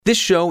This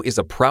show is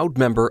a proud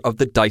member of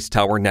the Dice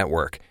Tower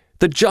Network,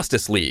 the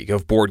Justice League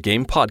of board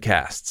game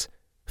podcasts.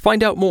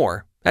 Find out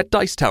more at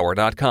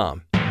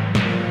Dicetower.com.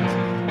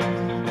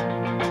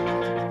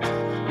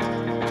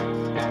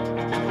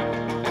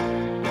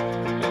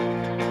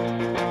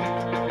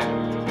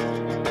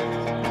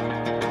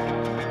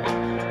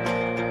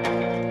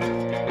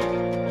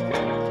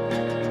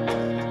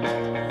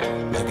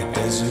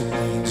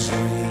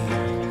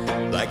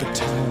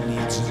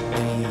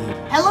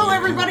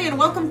 And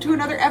welcome to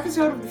another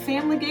episode of the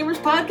Family Gamers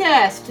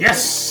Podcast.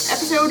 Yes!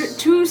 Episode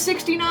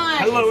 269.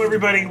 Hello,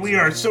 everybody. We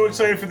are so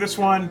excited for this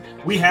one.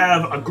 We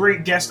have a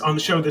great guest on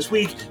the show this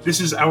week. This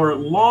is our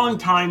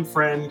longtime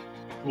friend,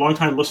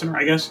 longtime listener,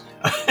 I guess.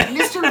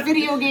 Mr.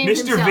 Video Game Mr.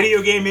 himself.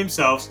 Video Game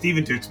himself,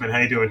 Steven Tutzman. How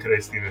you doing today,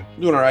 Steven?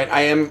 Doing all right.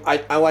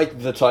 I like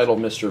the title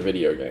Mr.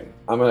 Video Game.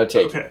 I'm going to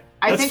take it.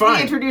 I think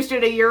we introduced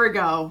it a year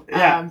ago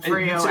for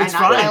you, it's and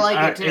fine. I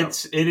like it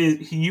too. It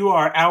is. You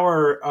are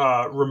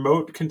our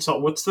remote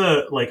consult. What's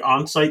the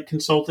on-site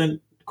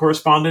consultant,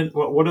 correspondent?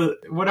 Whatever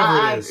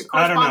it is.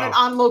 I don't know.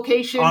 On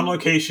location. On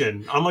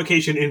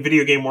location in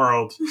video game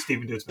world.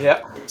 Steven Tutzman.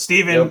 Yep.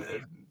 Steven,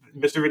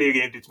 Mr. Video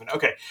Game Tutzman.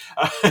 Okay,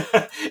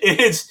 it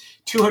is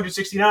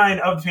 269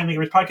 of the Family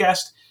Gamers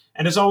Podcast.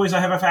 And as always, I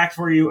have a fact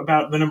for you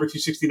about the number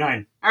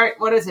 269. All right,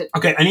 what is it?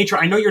 Okay, I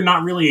know you're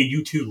not really a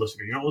YouTube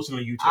listener. You don't listen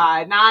to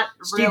YouTube. Not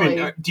Steven,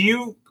 really. do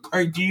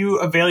you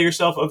avail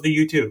yourself of the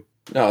YouTube?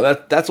 No,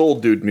 that's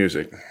old dude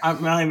music. I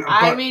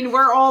mean,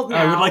 we're old now.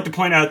 I would like to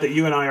point out that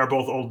you and I are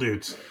both old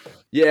dudes.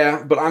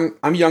 Yeah, but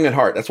I'm young at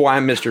heart. That's why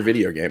I'm Mr.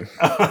 Video Game.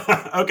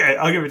 Okay,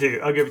 I'll give it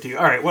to you.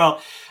 All right,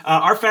 well,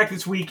 our fact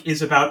this week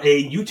is about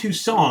a U2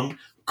 song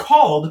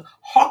called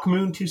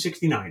Hawkmoon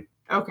 269.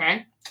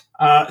 Okay.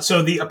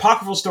 So the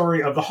apocryphal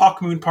story of the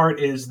Hawkmoon part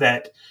is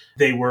that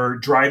they were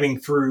driving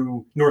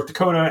through North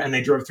Dakota and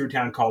they drove through a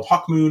town called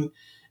Hawkmoon,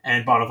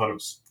 and Bono thought it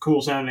was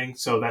cool sounding,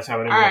 so that's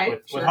how it ended up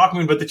with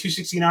Hawkmoon. But the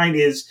 269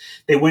 is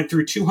they went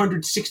through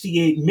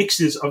 268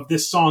 mixes of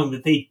this song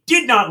that they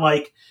did not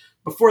like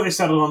before they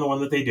settled on the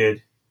one that they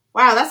did.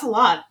 Wow, that's a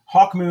lot.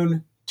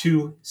 Hawkmoon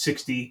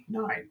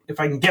 269. If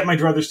I can get my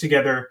druthers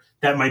together,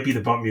 that might be the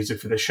bump music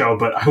for the show,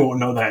 but I won't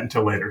know that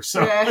until later.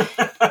 So I'm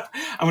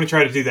going to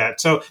try to do that.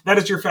 So that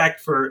is your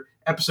fact for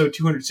episode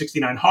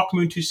 269,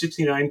 Hawkmoon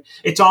 269.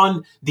 It's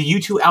on the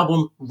U2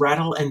 album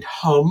Rattle and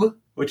Hum,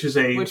 which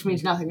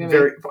means nothing to me.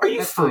 Are you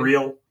That's for fine.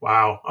 Real?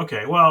 Wow.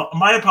 Okay. Well,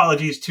 my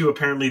apologies to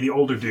apparently the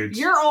older dudes.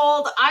 You're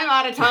old, I'm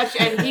out of touch,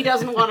 and he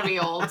doesn't want to be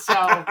old,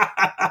 so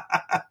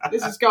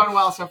this is going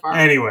well so far.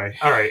 Anyway,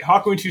 all right.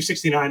 Hawkmoon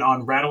 269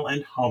 on Rattle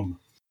and Hum.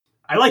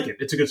 I like it.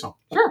 It's a good song.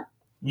 Sure.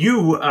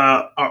 You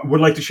would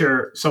like to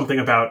share something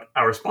about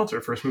our sponsor,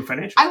 First Move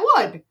Financial. I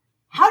would.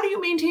 How do you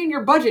maintain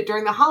your budget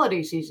during the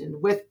holiday season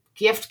with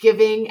gift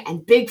giving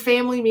and big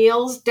family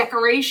meals,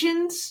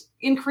 decorations,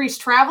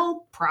 increased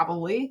travel,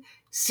 probably,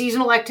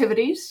 seasonal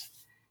activities?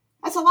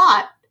 That's a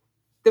lot.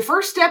 The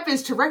first step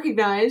is to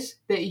recognize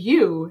that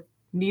you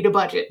need a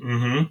budget.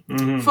 Mm-hmm,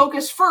 mm-hmm.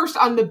 Focus first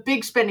on the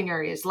big spending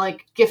areas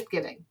like gift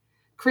giving.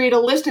 Create a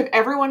list of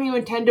everyone you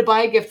intend to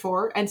buy a gift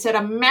for and set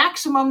a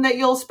maximum that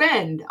you'll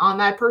spend on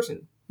that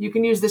person. You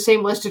can use the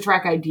same list to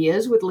track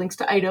ideas with links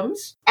to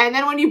items. And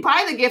then when you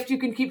buy the gift, you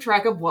can keep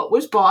track of what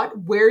was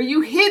bought, where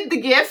you hid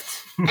the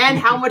gift, and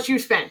how much you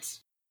spent.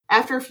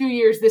 After a few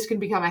years, this can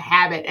become a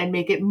habit and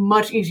make it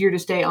much easier to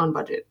stay on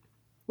budget.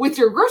 With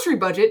your grocery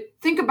budget,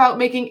 think about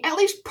making at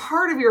least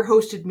part of your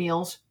hosted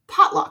meals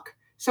potluck,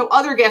 so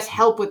other guests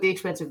help with the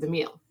expense of the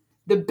meal.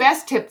 The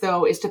best tip,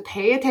 though, is to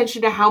pay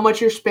attention to how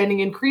much your spending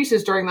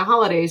increases during the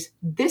holidays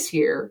this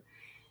year.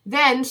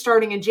 Then,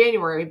 starting in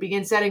January,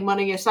 begin setting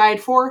money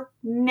aside for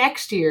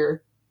next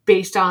year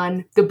based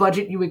on the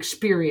budget you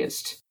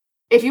experienced.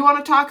 If you want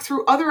to talk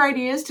through other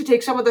ideas to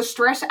take some of the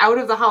stress out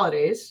of the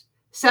holidays,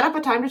 set up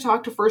a time to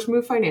talk to First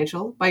Move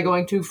Financial by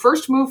going to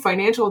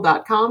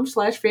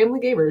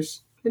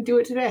firstmovefinancial.com/familygamers and do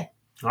it today.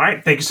 All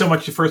right. Thank you so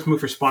much to First Move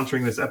for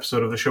sponsoring this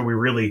episode of the show. We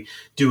really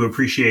do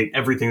appreciate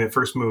everything that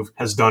First Move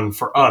has done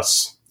for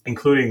us,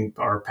 including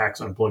our PAX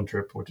Unplugged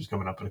trip, which is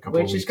coming up in a couple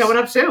of weeks. Which is coming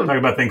up soon. Talking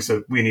about things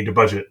that we need to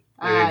budget.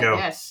 There you go.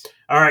 Yes.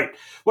 All right.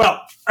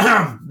 Well,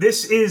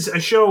 this is a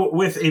show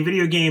with a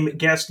video game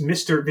guest,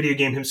 Mr. Video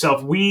Game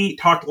himself. We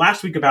talked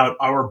last week about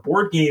our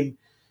board game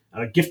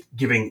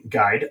gift-giving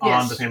guide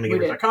on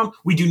thefamilygamers.com.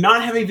 We do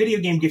not have a video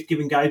game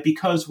gift-giving guide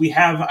because we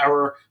have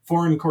our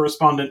foreign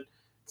correspondent,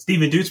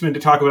 Steven Tutzman, to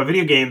talk about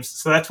video games.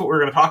 So that's what we're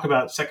going to talk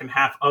about second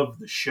half of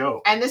the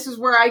show. And this is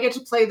where I get to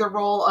play the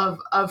role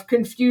of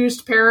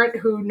confused parent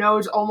who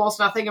knows almost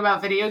nothing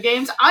about video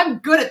games. I'm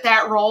good at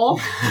that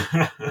role.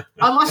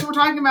 Unless we're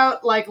talking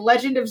about like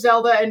Legend of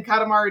Zelda and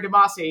Katamari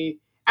Damacy.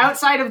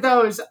 Outside of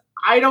those,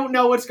 I don't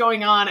know what's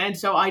going on, and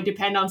so I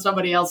depend on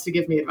somebody else to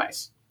give me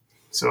advice.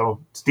 So,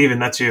 Steven,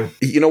 that's you.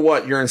 You know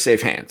what? You're in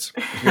safe hands.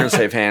 You're in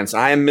safe hands.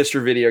 I am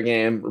Mr. Video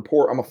Game.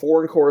 I'm a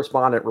foreign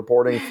correspondent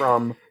reporting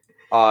from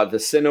the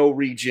Sinnoh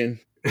region.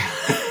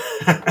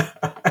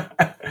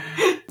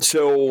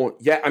 So,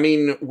 yeah, I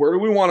mean, where do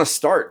we want to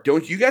start?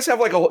 Don't you guys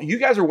have you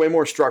guys are way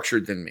more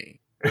structured than me.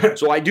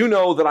 So I do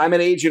know that I'm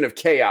an agent of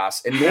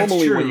chaos. And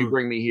normally when you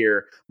bring me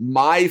here,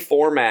 my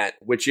format,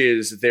 which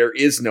is there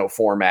is no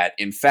format,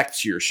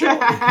 infects your show.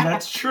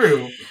 That's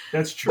true.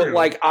 But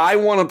like I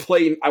want to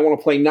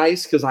play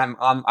nice because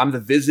I'm the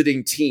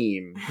visiting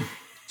team.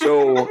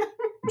 So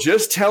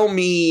just tell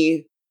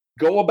me,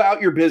 go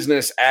about your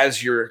business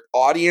as your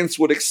audience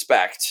would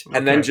expect,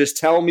 and then just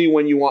tell me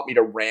when you want me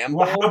to ramble.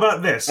 Well, how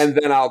about this? And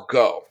then I'll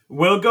go.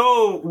 We'll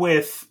go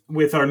with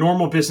our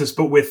normal business,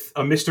 but with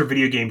a Mr.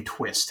 Video Game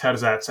twist. How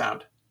does that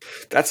sound?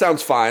 That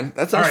sounds fine.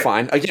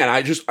 Fine. Again,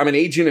 I'm an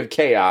agent of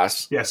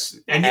chaos. Yes,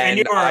 and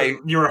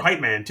you're a hype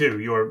man too.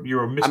 You're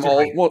Mr.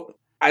 Hype. Well,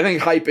 I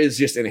think hype is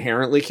just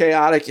inherently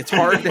chaotic. It's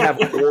hard to have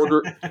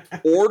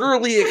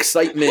orderly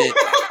excitement.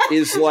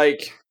 Is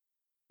like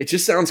it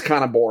just sounds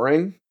kind of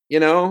boring. You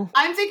know?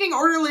 I'm thinking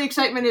orderly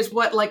excitement is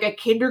what like a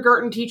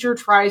kindergarten teacher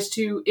tries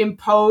to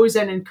impose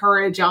and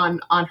encourage on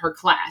her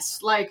class.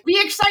 Like, be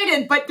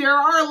excited, but there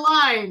are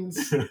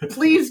lines.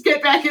 Please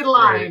get back in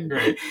line.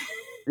 Right.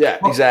 Yeah,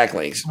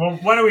 exactly. Well,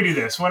 why don't we do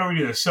this?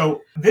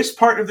 So this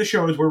part of the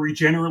show is where we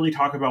generally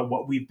talk about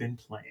what we've been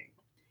playing.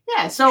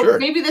 Yeah, so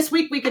maybe this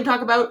week we can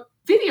talk about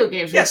video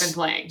games we've been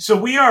playing. So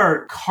we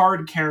are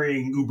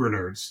card-carrying uber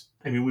nerds.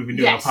 I mean, we've been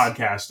doing a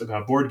podcast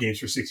about board games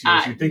for 6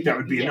 years. You'd think that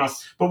would be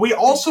enough. But we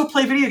also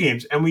play video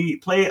games, and we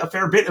play a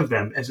fair bit of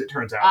them, as it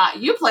turns out.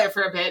 You play a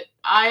fair bit.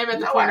 I am at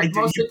the point of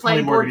mostly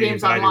playing board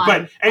games online.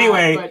 But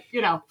anyway,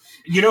 you know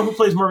who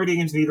plays more video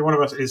games than either one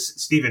of us is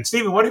Steven.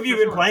 Steven, what have you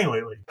been playing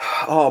lately?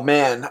 Oh,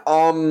 man.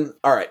 All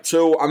right.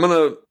 So I'm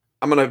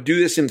gonna do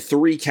this in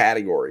 3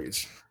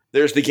 categories.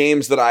 There's the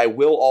games that I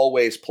will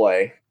always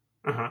play.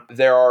 Uh-huh.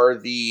 There are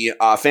the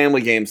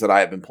family games that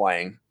I have been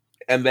playing.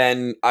 And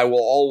then I will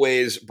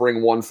always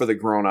bring one for the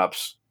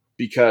grown-ups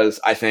because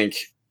I think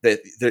that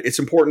it's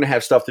important to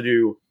have stuff to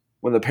do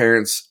when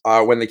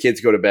the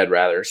kids go to bed,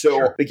 rather.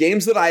 So the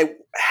games that I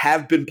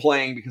have been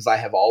playing, because I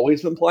have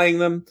always been playing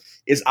them,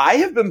 is I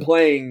have been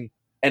playing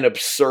an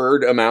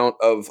absurd amount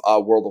of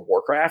World of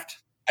Warcraft.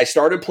 I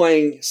started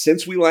playing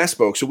since we last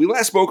spoke. So we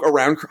last spoke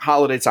around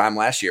holiday time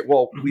last year.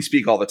 Well, we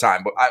speak all the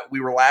time, but we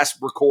were last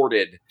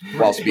recorded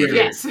while speaking.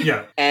 Yes.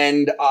 Yeah.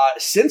 And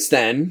since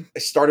then, I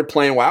started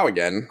playing WoW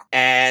again.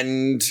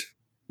 And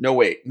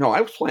no, I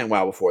was playing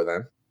WoW before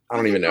then. I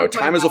don't even know.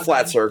 Time is a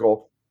flat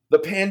circle. The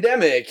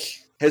pandemic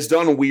has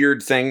done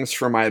weird things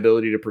for my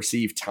ability to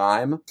perceive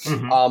time,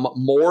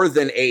 more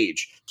than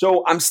age.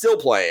 So I'm still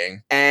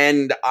playing,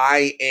 and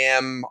I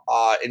am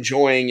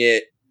enjoying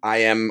it.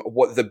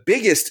 What the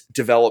biggest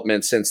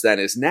development since then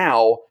is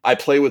now I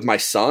play with my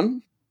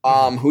son,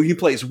 who he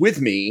plays with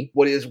me.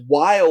 What is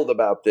wild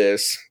about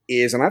this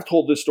is, and I've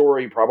told this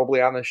story probably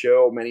on the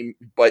show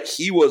but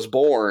he was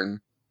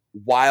born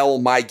while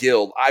my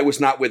guild, I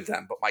was not with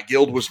them, but my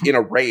guild was in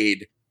a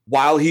raid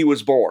while he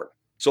was born.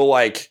 So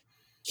like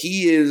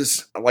he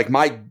is like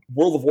my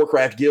World of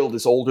Warcraft guild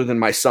is older than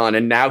my son,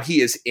 and now he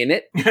is in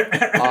it.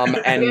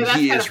 And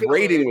he is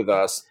raiding with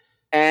us.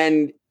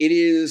 And it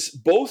is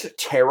both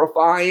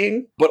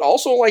terrifying, but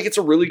also like it's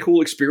a really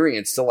cool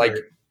experience to like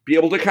be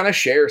able to kind of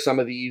share some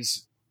of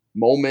these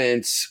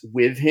moments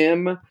with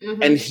him.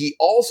 Mm-hmm. And he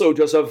also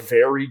does a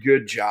very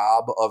good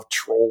job of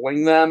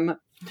trolling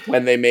them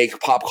when they make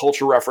pop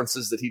culture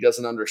references that he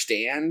doesn't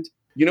understand.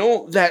 You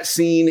know that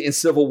scene in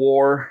Civil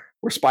War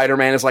where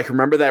Spider-Man is like,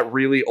 remember that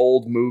really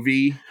old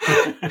movie?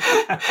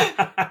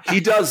 He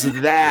does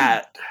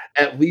that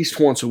at least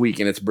once a week,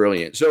 and it's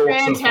brilliant. So,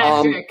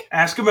 fantastic.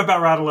 Ask him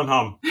about Rattle and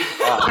Hum.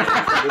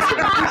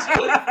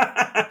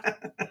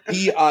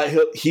 He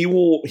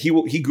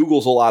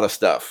Googles a lot of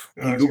stuff.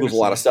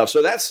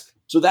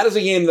 So that is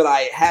a game that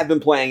I have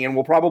been playing and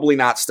will probably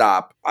not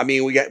stop. I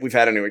mean, we've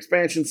had a new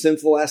expansion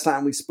since the last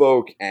time we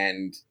spoke,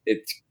 and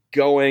it's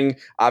going.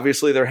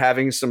 Obviously, they're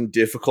having some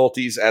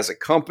difficulties as a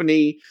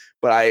company,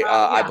 but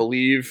I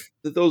believe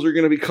that those are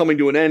going to be coming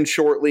to an end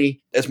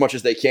shortly, as much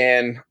as they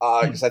can,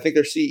 because I think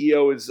their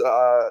CEO is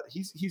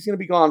he's going to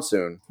be gone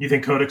soon. You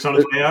think Kodak's on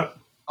his way out?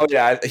 Oh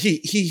yeah,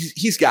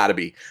 he's got to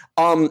be.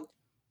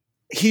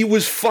 He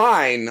was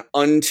fine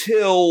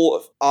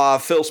until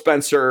Phil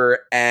Spencer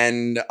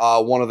and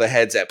one of the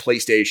heads at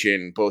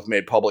PlayStation both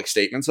made public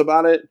statements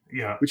about it.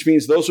 Yeah. Which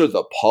means those are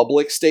the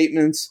public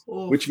statements,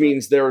 which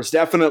means there's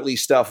definitely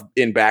stuff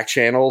in back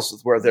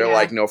channels where they're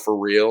like, no, for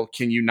real,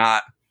 can you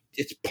not?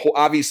 It's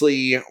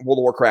obviously World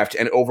of Warcraft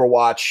and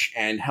Overwatch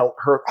and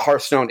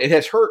Hearthstone. It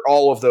has hurt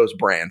all of those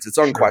brands. It's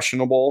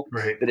unquestionable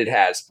that it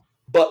has.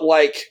 But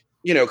like,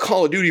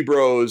 Call of Duty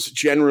bros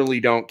generally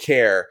don't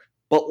care.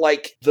 But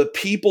like the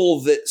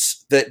people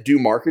that do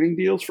marketing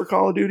deals for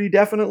Call of Duty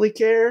definitely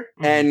care.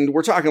 Mm-hmm. And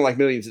we're talking like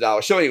millions of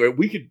dollars. So anyway,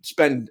 we could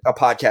spend a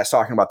podcast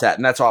talking about that,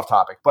 and that's off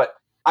topic. But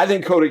I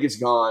think Kodak is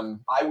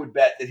gone. I would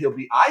bet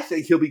that I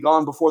think he'll be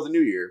gone before the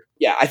new year.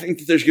 Yeah, I think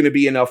that there's going to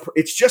be enough.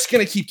 It's just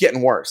going to keep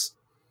getting worse.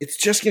 It's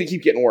just going to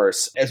keep getting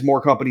worse as more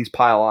companies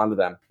pile onto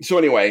them. So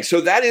anyway,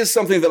 that is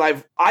something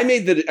that I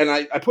made that, and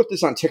I put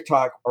this on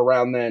TikTok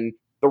around then.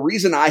 The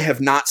reason I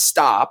have not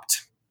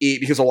stopped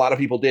because a lot of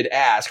people did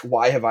ask,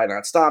 why have I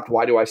not stopped?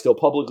 Why do I still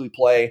publicly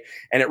play?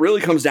 And it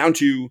really comes down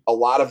to a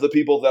lot of the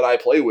people that I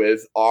play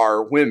with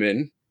are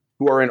women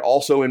who are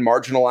also in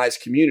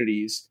marginalized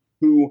communities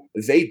who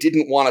they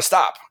didn't want to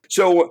stop.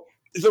 So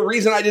the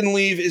reason I didn't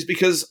leave is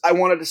because I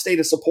wanted to stay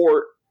to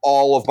support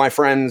all of my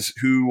friends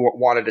who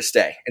wanted to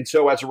stay. And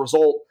so as a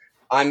result,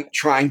 I'm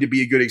trying to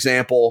be a good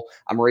example.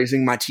 I'm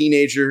raising my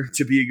teenager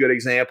to be a good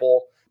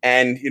example.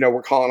 And,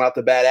 we're calling out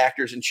the bad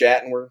actors in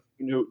chat, and we're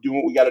doing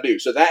what we got to do.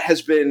 So that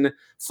has been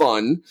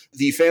fun.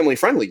 The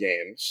family-friendly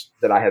games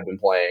that I have been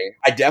playing,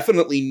 I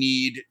definitely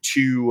need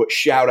to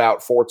shout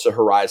out Forza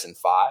Horizon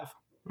 5.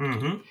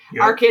 Mm-hmm.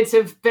 Yep. Our kids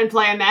have been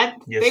playing that.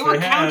 Yes, they were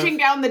counting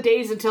down the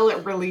days until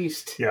it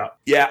released. Yeah.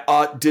 Yeah.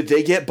 Did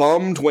they get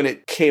bummed when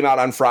it came out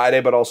on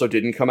Friday, but also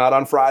didn't come out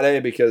on Friday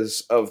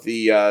because of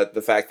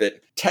the fact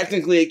that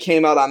technically it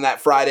came out on that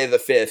Friday the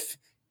 5th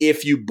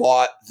if you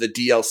bought the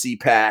DLC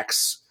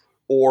packs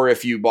or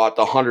if you bought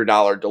the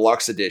 $100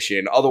 deluxe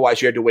edition.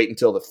 Otherwise, you had to wait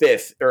until the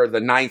 5th or the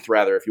 9th,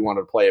 rather, if you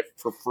wanted to play it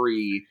for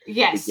free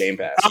with Game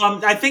Pass.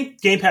 I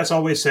think Game Pass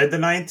always said the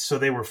 9th, so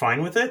they were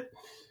fine with it.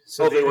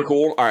 So they were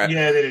cool? All right.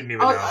 Yeah, they didn't even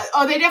know.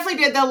 Oh, they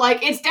definitely did. They're like,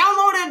 it's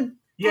downloaded.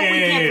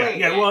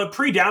 Yeah. Well, it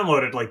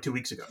pre-downloaded like 2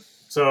 weeks ago.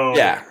 So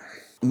yeah.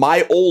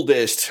 My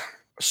oldest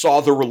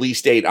saw the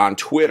release date on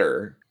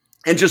Twitter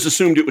and just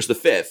assumed it was the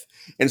 5th.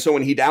 And so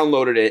when he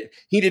downloaded it,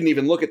 he didn't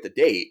even look at the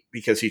date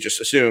because he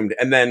just assumed.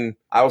 And then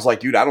I was like,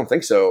 dude, I don't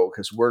think so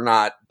because we're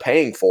not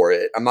paying for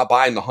it. I'm not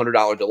buying the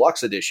 $100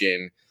 deluxe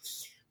edition.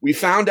 We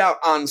found out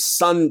on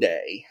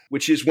Sunday,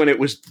 which is when it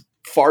was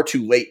far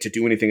too late to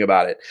do anything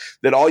about it,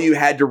 that all you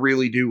had to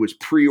really do was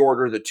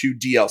pre-order the 2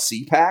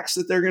 DLC packs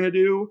that they're going to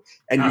do,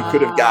 and you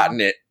could have gotten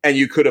it, and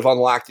you could have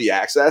unlocked the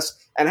access.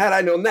 And had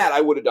I known that,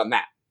 I would have done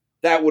that.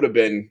 That would have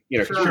been,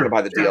 because you're going to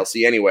buy the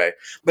DLC anyway.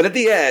 But at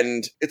the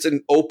end, it's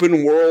an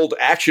open world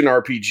action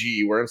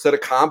RPG where instead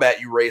of combat,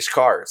 you race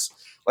cars.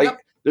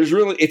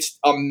 It's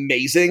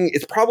amazing.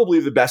 It's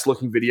probably the best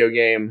looking video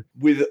game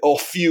with a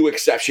few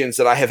exceptions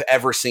that I have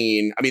ever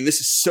seen. I mean,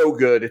 this is so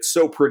good. It's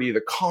so pretty.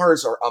 The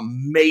cars are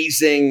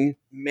amazing.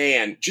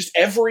 Man, just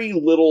every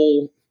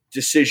little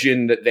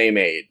decision that they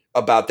made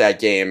about that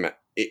game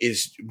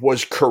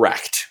was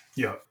correct.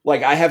 Yeah.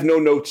 Like, I have no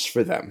notes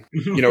for them.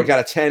 It got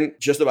a 10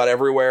 just about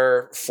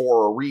everywhere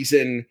for a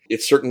reason.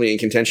 It's certainly in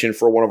contention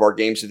for one of our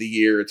games of the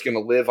year. It's going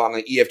to live on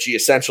the EFG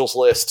Essentials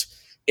list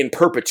in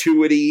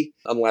perpetuity,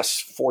 unless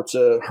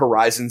Forza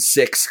Horizon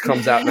 6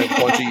 comes out in a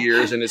bunch of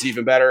years and is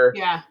even better.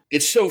 Yeah.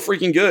 It's so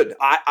freaking good.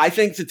 I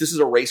think that this is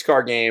a race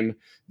car game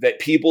that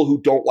people who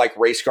don't like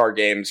race car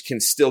games can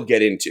still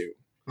get into.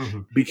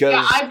 Mm-hmm.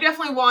 Because I've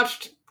definitely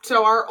watched.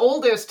 So our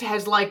oldest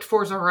has liked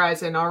Forza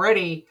Horizon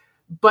already,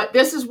 but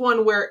this is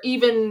one where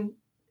even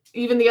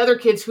the other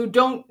kids who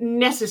don't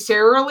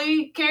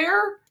necessarily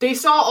care, they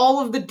saw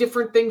all of the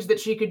different things that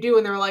she could do,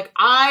 and they were like,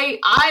 I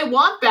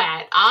want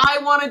that. I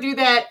want to do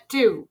that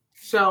too.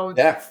 So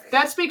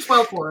that speaks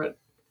well for it.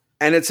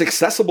 And it's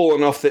accessible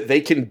enough that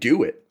they can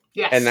do it.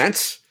 Yes. And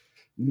that's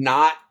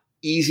not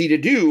easy to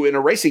do in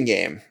a racing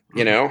game,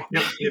 Yep.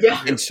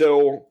 And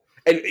so,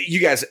 and you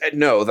guys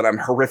know that I'm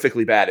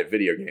horrifically bad at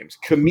video games,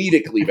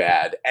 comedically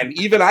bad. And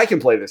even I can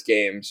play this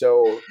game.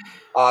 So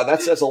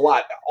that says a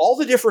lot. All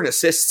the different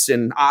assists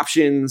and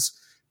options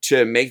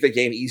to make the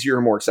game easier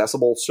and more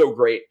accessible. So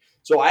great.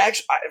 So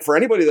for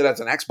anybody that has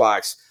an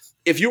Xbox,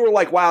 if you were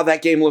like, wow,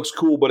 that game looks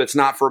cool, but it's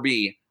not for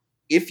me.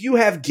 If you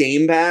have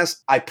Game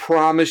Pass, I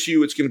promise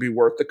you it's going to be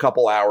worth a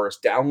couple hours.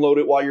 Download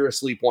it while you're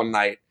asleep one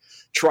night.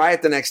 Try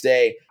it the next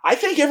day. I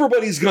think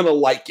everybody's going to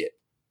like it.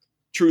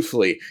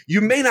 Truthfully, you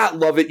may not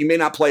love it. You may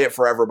not play it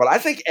forever, but I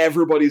think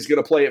everybody's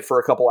going to play it for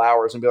a couple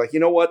hours and be like, you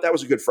know what? That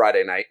was a good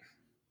Friday night.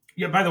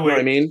 Yeah, by the way, you know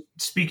what I mean?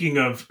 Speaking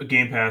of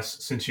Game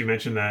Pass, since you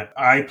mentioned that,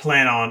 I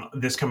plan on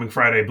this coming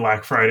Friday,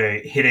 Black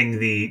Friday, hitting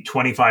the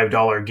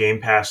 $25 Game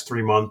Pass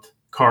 3-month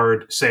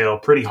card sale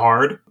pretty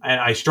hard.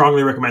 And I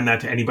strongly recommend that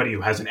to anybody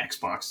who has an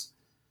Xbox.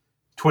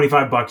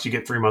 $25, you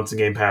get 3 months of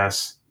Game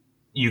Pass.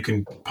 You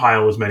can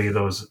pile as many of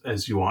those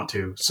as you want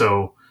to.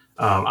 So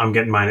I'm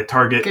getting mine at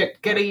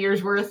Target. Get a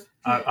year's worth.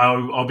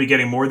 I'll be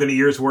getting more than a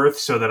year's worth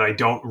so that I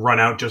don't run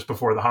out just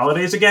before the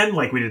holidays again,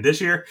 like we did this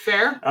year.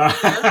 Fair.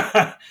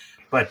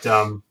 But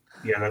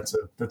yeah,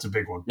 that's a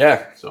big one.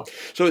 Yeah. So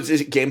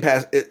it's Game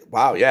Pass.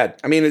 Wow. Yeah.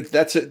 I mean, it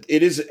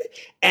is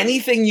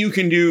anything you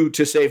can do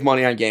to save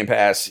money on Game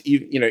Pass.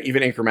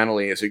 Even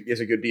incrementally is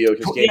a good deal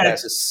because Game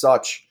Pass is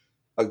such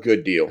a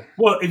good deal.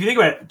 Well, if you think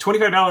about it,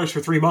 $25 for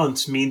 3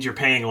 months means you're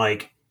paying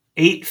like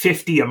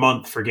 $8.50 a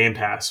month for Game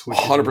Pass, which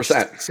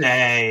 100%.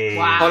 Insane.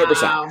 Wow.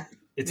 100%.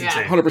 It's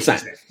insane.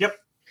 100%. Yep.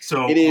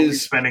 So it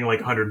is spending like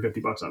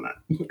 $150 on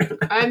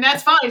that. And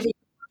that's fine.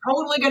 We're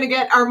totally going to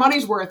get our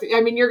money's worth.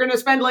 I mean, you're going to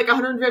spend like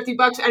 $150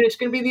 and it's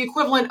going to be the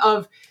equivalent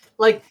of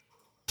like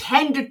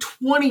 10 to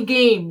 20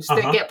 games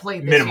that get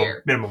played this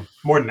year. Minimum.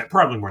 More than that.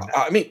 Probably more than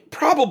that. I mean,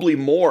 probably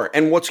more.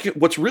 And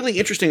what's really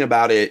interesting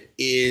about it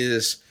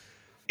is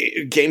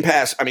Game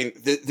Pass. I mean,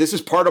 this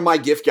is part of my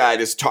gift guide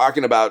is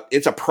talking about,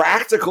 it's a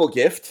practical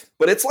gift,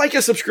 but it's like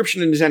a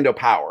subscription to Nintendo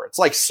Power. It's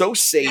like so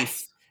safe.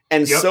 Yes.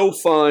 and so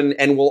fun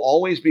and will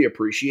always be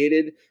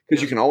appreciated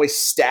because you can always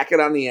stack it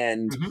on the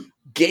end. Mm-hmm.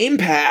 Game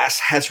Pass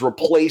has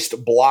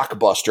replaced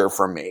Blockbuster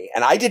for me,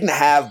 and I didn't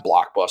have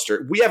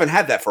Blockbuster. We haven't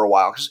had that for a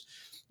while.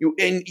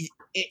 And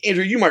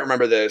Andrew, you might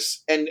remember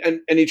this, and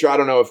Anitra, I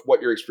don't know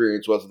what your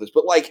experience was with this,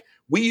 but like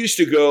we used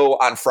to go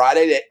on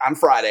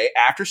Friday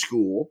after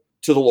school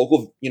to the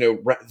local,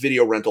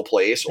 video rental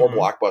place or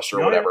Blockbuster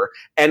or whatever,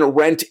 and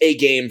rent a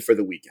game for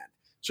the weekend.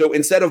 So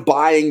instead of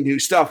buying new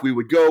stuff, we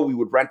would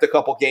rent a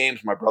couple games.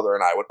 My brother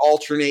and I would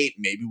alternate.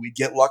 Maybe we'd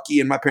get lucky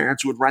and my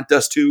parents would rent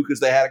us too because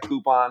they had a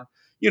coupon,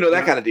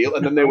 that kind of deal.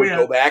 And then they would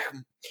go back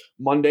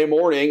Monday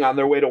morning on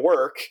their way to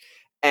work.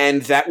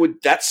 And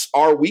that's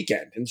our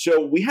weekend. And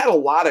so we had a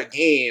lot of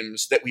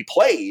games that we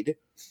played,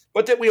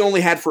 but that we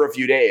only had for a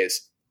few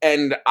days.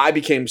 And I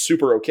became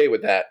super okay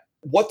with that.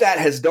 What that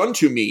has done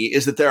to me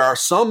is that there are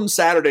some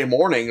Saturday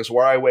mornings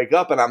where I wake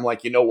up and I'm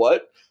like, you know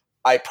what?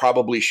 I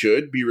probably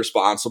should be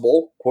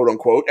responsible, quote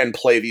unquote, and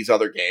play these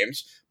other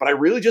games. But I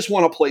really just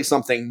want to play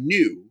something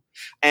new.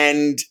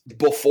 And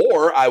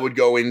before I would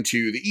go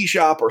into the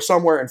eShop or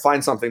somewhere and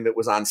find something that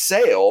was on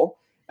sale,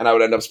 and I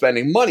would end up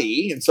spending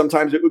money, and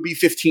sometimes it would be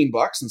 $15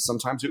 and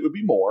sometimes it would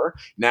be more.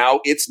 Now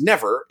it's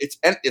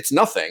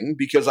nothing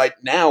because I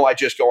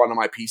just go onto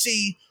my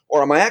PC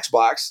or on my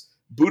Xbox,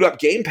 boot up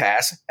Game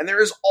Pass, and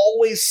there is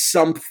always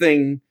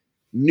something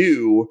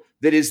new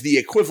that is the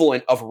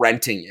equivalent of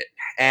renting it.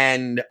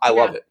 And I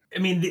love it. I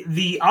mean,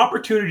 the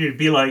opportunity to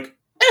be like,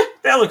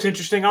 that looks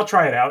interesting, I'll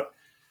try it out,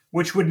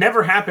 which would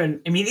never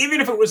happen. I mean, even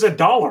if it was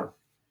 $1,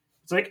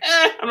 it's like,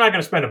 I'm not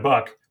going to spend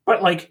 $1.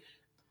 But like,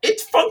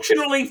 it's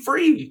functionally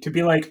free to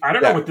be like, I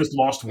don't know what this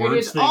Lost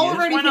Words thing is.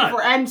 Why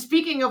not? And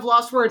speaking of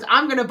Lost Words,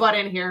 I'm going to butt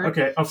in here.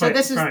 Okay. So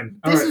this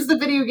is the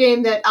video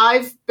game that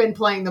I've been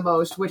playing the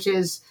most, which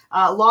is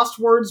Lost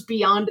Words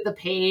Beyond the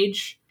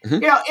Page.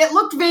 Mm-hmm. It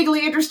looked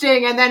vaguely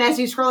interesting, and then as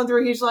he's scrolling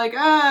through, he's like,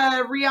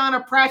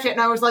 Rihanna Pratchett,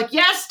 and I was like,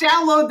 yes,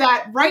 download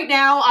that right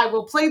now. I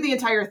will play the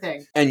entire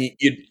thing. And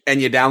you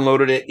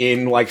downloaded it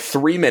in like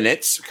 3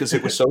 minutes because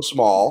it was so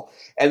small,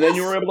 and then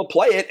you were able to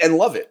play it and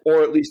love it,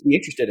 or at least be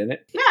interested in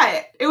it.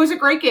 Yeah, it was a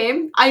great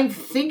game. I'm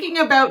thinking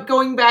about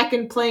going back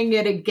and playing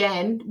it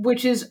again,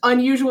 which is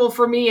unusual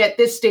for me at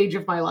this stage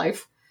of my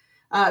life.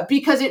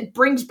 Because it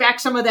brings back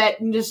some of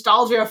that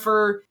nostalgia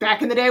for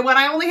back in the day when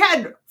I only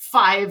had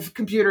 5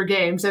 computer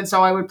games, and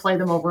so I would play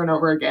them over and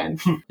over again.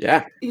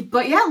 Yeah.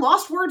 But yeah,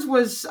 Lost Words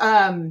was,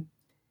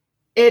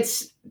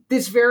 it's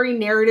this very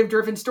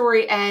narrative-driven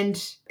story,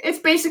 and it's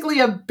basically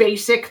a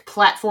basic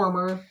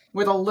platformer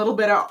with a little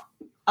bit of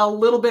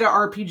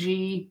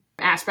RPG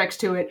aspects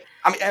to it.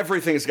 I mean,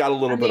 everything's got a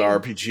little bit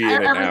of RPG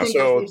in it now.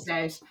 So these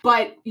days.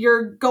 But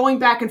you're going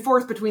back and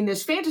forth between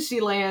this fantasy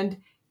land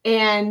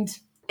and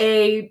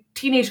a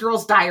teenage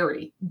girl's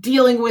diary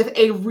dealing with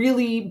a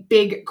really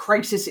big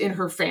crisis in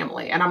her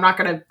family. And I'm not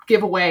going to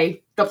give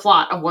away the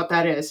plot of what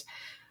that is.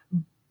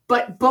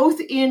 But both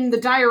in the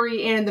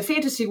diary and in the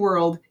fantasy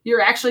world,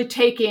 you're actually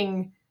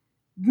taking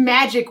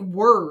magic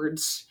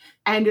words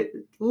and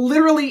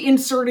literally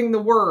inserting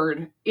the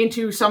word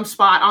into some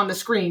spot on the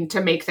screen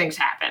to make things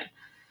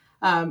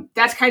happen.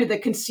 That's kind of the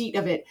conceit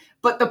of it.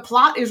 But the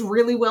plot is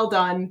really well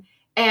done.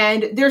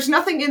 And there's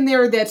nothing in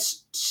there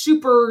that's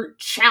super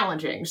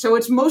challenging. So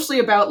it's mostly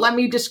about, let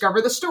me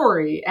discover the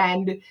story.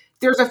 And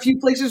there's a few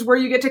places where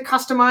you get to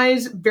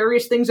customize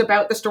various things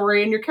about the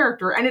story and your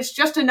character. And it's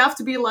just enough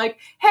to be like,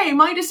 hey,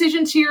 my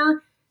decisions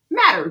here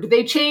mattered.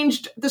 They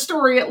changed the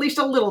story at least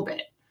a little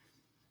bit.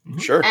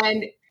 Sure.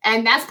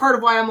 And that's part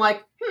of why I'm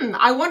like,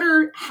 I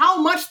wonder how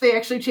much they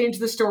actually changed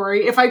the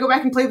story if I go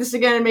back and play this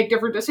again and make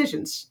different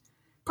decisions.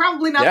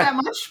 Probably not that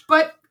much,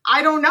 but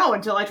I don't know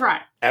until I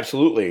try.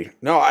 Absolutely.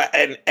 No,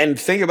 and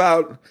think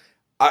about,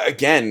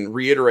 again,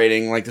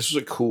 reiterating, like, this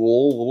was a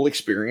cool little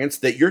experience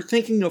that you're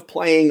thinking of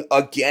playing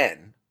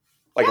again,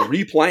 like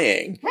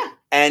replaying. Yeah.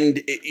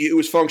 And it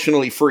was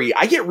functionally free.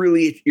 I get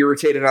really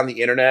irritated on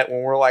the internet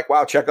when we're like,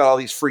 wow, check out all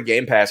these free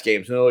Game Pass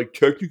games. And they're like,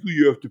 technically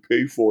you have to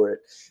pay for it.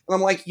 And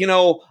I'm like,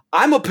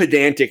 I'm a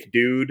pedantic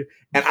dude.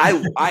 And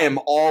I am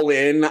all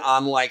in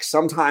on, like,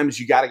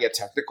 sometimes you got to get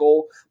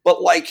technical.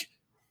 But, like,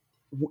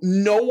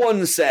 no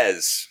one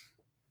says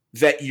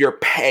that you're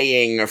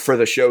paying for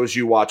the shows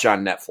you watch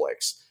on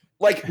Netflix.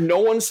 Like, no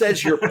one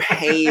says you're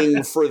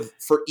paying for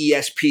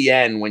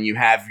ESPN when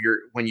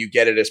you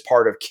get it as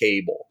part of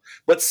cable.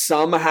 But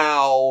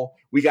somehow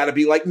we got to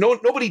be like, no,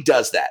 nobody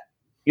does that.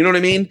 You know what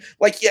I mean?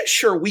 Like, yeah,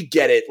 sure, we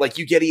get it. Like,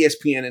 you get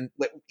ESPN and,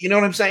 like, you know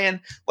what I'm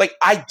saying? Like,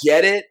 I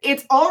get it.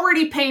 It's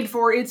already paid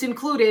for. It's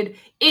included.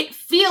 It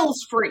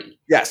feels free.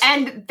 Yes.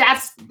 And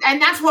that's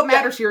what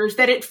matters here, is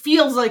that it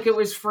feels like it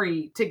was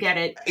free to get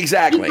it.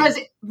 Exactly. Because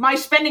my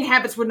spending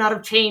habits would not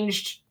have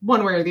changed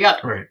one way or the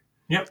other. Right.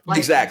 Yep. Like,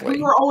 exactly.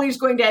 We were always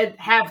going to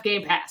have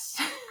Game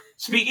Pass.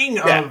 Speaking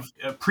of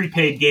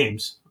prepaid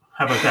games,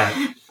 how about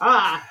that?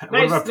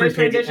 What about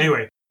prepaid games?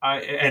 Anyway,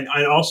 and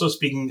also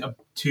speaking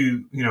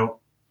to,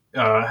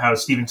 how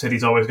Steven said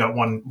he's always got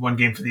one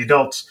game for the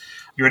adults.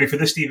 You ready for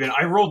this, Steven?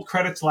 I rolled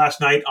credits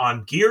last night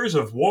on Gears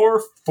of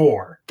War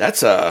 4.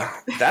 That's a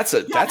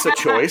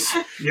choice.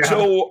 Yeah.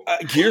 So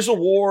Gears of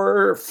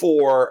War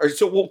 4.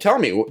 So, tell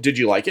me, did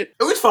you like it?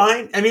 It was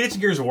fine. I mean, it's a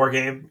Gears of War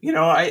game.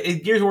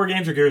 Gears of War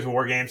games are Gears of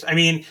War games. I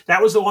mean,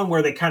 that was the one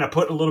where they kind of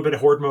put a little bit of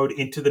horde mode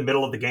into the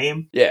middle of the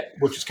game. Yeah,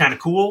 which is kind of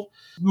cool.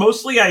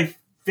 Mostly, I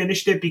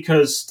finished it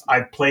because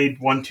I played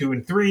 1, 2,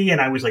 and 3,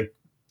 and I was like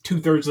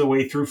 2/3 of the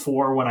way through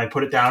 4 when I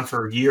put it down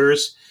for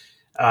years.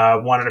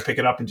 Wanted to pick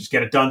it up and just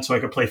get it done so I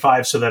could play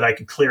 5 so that I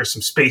could clear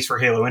some space for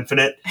Halo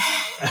Infinite.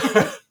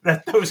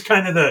 that was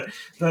kind of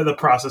the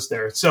process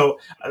there. So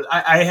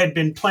I had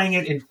been playing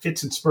it in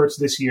fits and spurts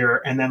this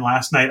year, and then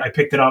last night I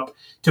picked it up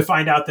to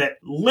find out that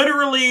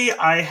literally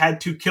I had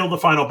to kill the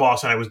final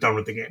boss and I was done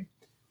with the game,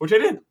 which I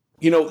did.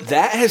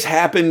 That has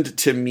happened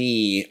to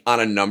me on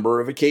a number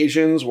of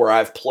occasions where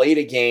I've played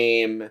a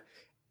game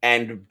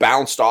and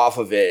bounced off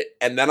of it,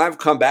 and then I've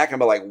come back and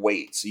been like,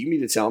 wait, so you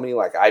mean to tell me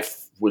like I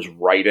was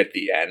right at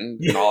the end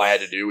and all I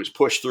had to do was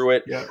push through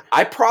it? Yeah.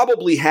 I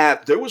probably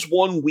there was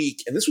one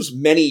week, and this was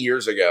many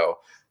years ago,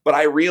 but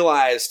I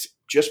realized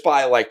just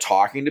by like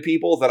talking to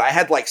people that I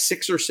had like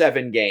 6 or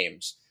 7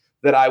 games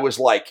that I was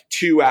like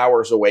 2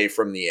 hours away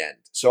from the end.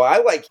 So I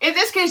like... In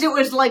this case, it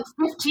was like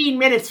 15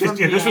 minutes from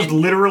the end. This was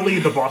literally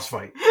the boss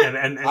fight.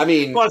 And I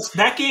mean... Plus,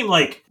 that game,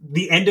 like,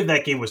 the end of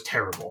that game was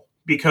terrible.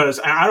 Because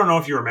I don't know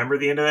if you remember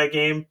the end of that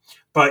game,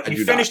 but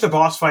you finish the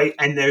boss fight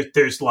and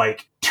there's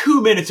like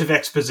 2 minutes of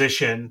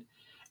exposition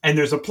and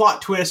there's a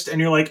plot twist and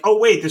you're like, oh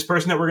wait, this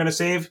person that we're going to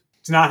save,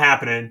 it's not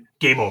happening.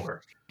 Game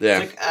over. Yeah.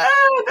 It's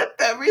like,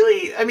 that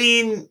really, I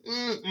mean,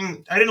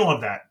 I didn't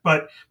love that.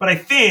 But I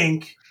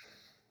think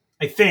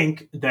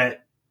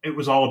that it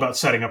was all about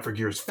setting up for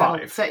Gears 5.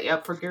 That'll set you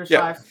up for Gears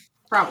 5.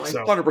 Probably.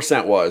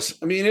 100% was.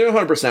 I mean, it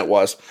 100%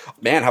 was.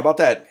 Man, how about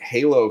that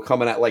Halo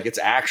coming out like it's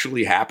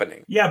actually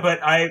happening? Yeah, but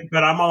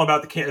I'm all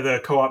about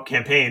the co-op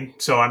campaign,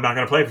 so I'm not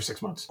going to play for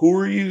 6 months. Who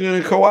are you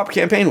going to co-op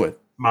campaign with?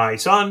 My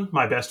son,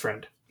 my best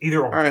friend.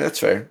 Either or. All right, that's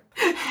fair.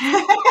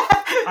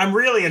 I'm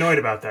really annoyed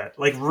about that.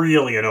 Like,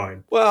 really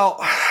annoyed. Well,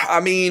 I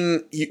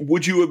mean,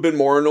 would you have been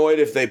more annoyed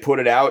if they put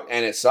it out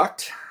and it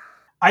sucked?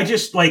 I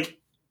just, like...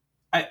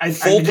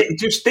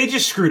 they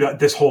just screwed up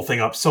this whole thing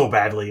up so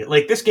badly.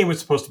 Like, this game was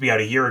supposed to be out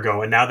a year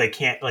ago, and now they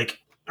can't, like...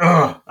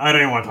 I don't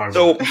even want to talk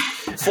about it.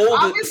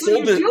 Obviously,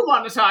 you do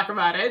want to talk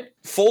about it.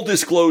 Full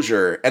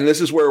disclosure, and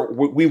this is where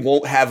we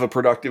won't have a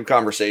productive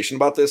conversation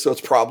about this, so it's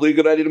probably a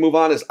good idea to move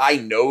on, is I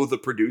know the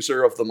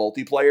producer of the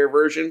multiplayer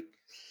version.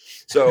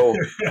 So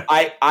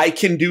I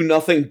can do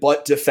nothing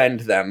but defend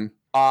them.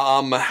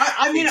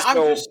 I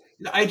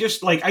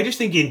just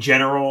think in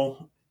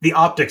general, the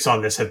optics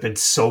on this have been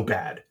so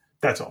bad.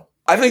 That's all.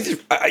 I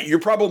think you're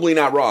probably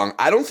not wrong.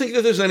 I don't think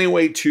that there's any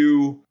way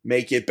to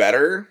make it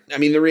better. I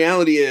mean, the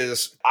reality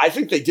is, I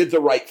think they did the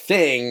right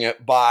thing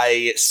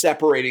by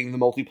separating the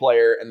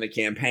multiplayer and the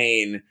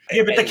campaign.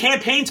 Yeah, but the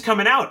campaign's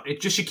coming out. It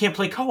just, you can't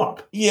play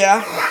co-op.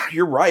 Yeah,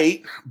 you're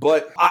right.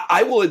 But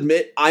I will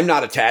admit, I'm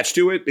not attached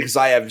to it because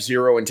I have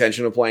zero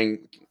intention of playing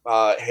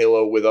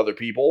Halo with other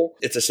people.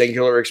 It's a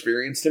singular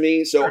experience to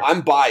me, so sure.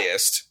 I'm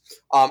biased.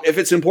 If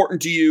it's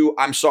important to you,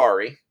 I'm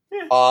sorry.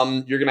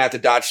 Yeah. You're gonna have to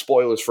dodge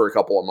spoilers for a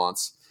couple of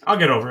months. I'll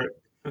get over it.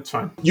 That's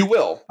fine. You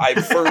will. I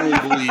firmly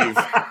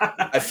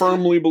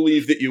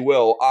believe that you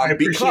will. I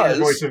appreciate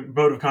your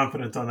vote of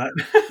confidence on that.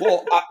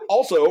 Well,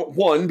 also,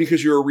 1,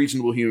 because you're a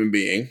reasonable human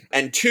being,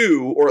 and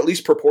 2, or at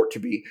least purport to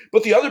be.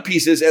 But the other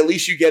piece is, at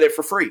least you get it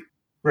for free.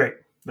 Right.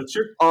 That's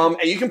true.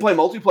 And you can play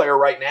multiplayer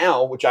right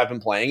now, which I've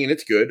been playing, and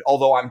it's good.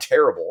 Although I'm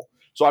terrible,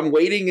 so I'm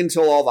waiting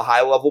until all the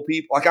high level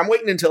people. Like, I'm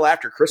waiting until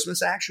after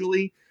Christmas,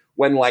 actually.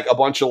 When like a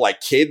bunch of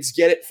like kids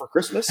get it for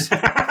Christmas,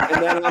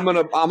 and then I'm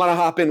gonna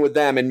hop in with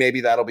them, and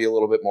maybe that'll be a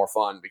little bit more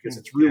fun because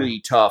it's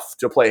really tough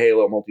to play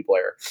Halo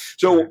multiplayer.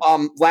 So,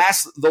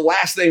 the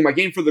last thing, my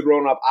game for the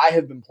grown up, I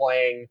have been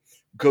playing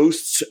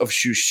Ghost of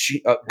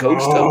Tsushima.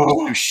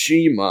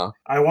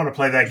 I want to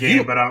play that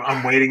game, but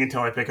I'm waiting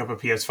until I pick up a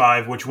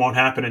PS5, which won't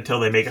happen until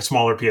they make a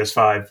smaller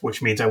PS5,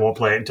 which means I won't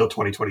play it until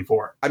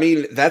 2024. I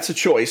mean, that's a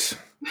choice.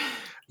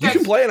 You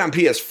can play it on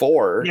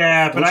PS4.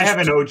 Yeah, but I have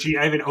an OG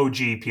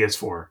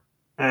PS4.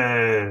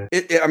 I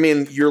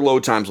mean, your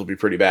load times will be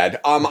pretty bad.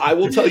 I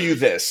will tell you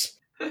this.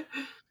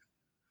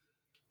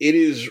 It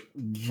is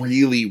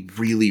really,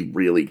 really,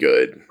 really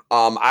good.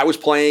 I was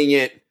playing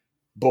it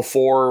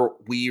before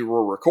we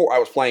were I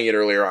was playing it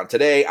earlier on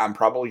today. I'm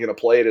probably going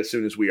to play it as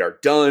soon as we are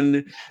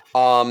done.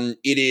 It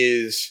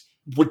is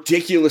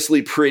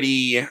ridiculously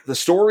pretty. The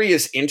story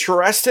is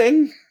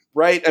interesting.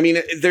 Right? I mean,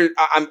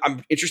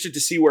 I'm interested to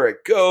see where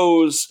it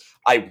goes.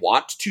 I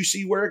want to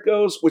see where it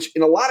goes, which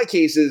in a lot of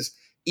cases,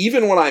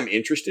 even when I'm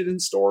interested in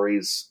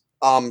stories,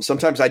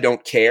 sometimes I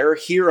don't care.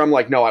 Here, I'm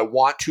like, no, I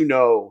want to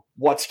know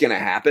what's going to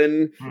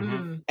happen.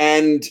 Mm-hmm.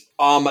 And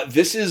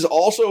this is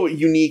also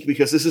unique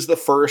because this is the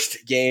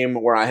first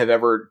game where I have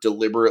ever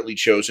deliberately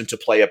chosen to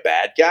play a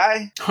bad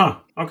guy. Huh.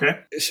 Okay.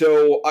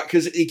 So,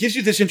 because it gives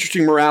you this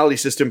interesting morality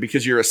system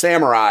because you're a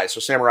samurai. So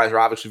samurais are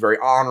obviously very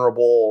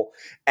honorable.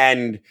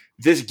 And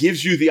this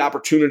gives you the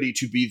opportunity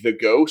to be the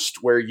ghost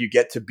where you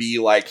get to be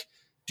like,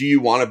 do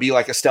you want to be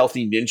like a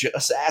stealthy ninja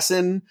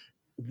assassin?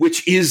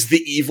 Which is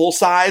the evil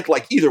side.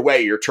 Like either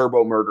way, you're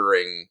turbo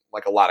murdering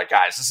like a lot of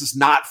guys. This is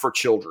not for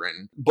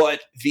children,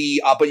 but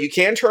but you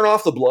can turn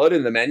off the blood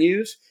in the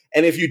menus.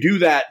 And if you do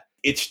that,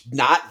 it's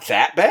not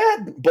that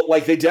bad, but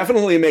like they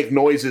definitely make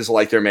noises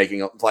like they're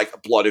making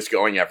like blood is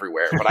going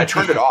everywhere, but I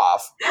turned it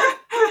off.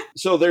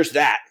 So there's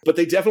that, but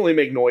they definitely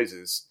make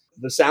noises.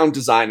 The sound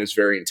design is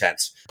very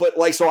intense, but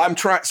like, so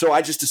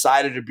I just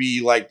decided to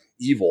be like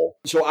evil.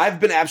 So I've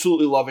been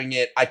absolutely loving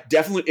it. I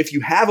definitely, if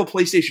you have a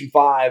PlayStation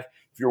 5,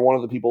 if you're one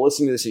of the people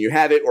listening to this and you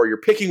have it, or you're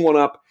picking one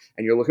up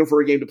and you're looking for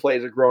a game to play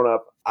as a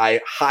grown-up, I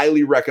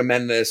highly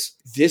recommend this.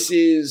 This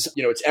is,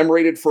 it's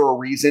M-rated for a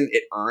reason.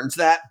 It earns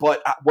that.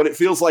 But what it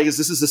feels like is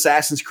this is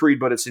Assassin's Creed,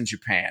 but it's in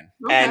Japan.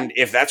 Okay. And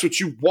if that's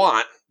what you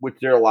want, which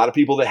there are a lot of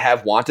people that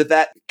have wanted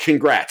that,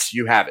 congrats,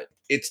 you have it.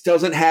 It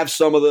doesn't have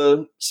some of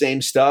the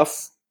same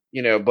stuff,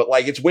 but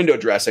like it's window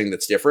dressing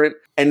that's different.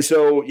 And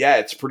so, yeah,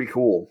 it's pretty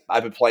cool.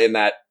 I've been playing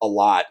that a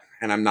lot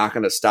and I'm not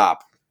going to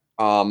stop.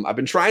 I've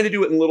been trying to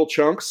do it in little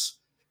chunks,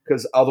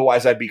 because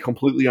otherwise I'd be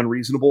completely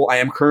unreasonable. I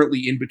am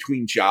currently in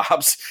between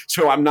jobs,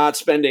 so I'm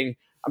limiting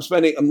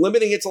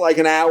it to like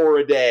an hour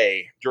a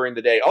day during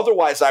the day.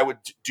 Otherwise I would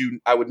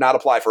not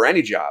apply for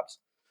any jobs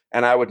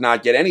and I would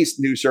not get any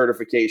new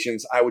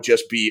certifications. I would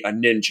just be a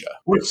ninja.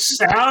 Which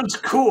sounds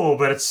cool,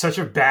 but it's such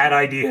a bad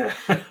idea.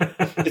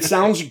 It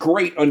sounds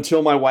great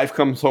until my wife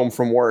comes home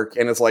from work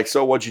and it's like,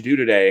 so what'd you do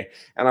today?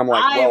 And I'm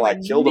like, I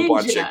killed a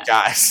bunch of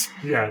guys.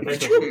 Yeah.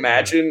 Could you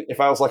imagine if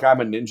I was like, I'm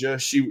a ninja?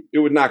 It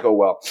would not go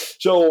well.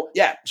 So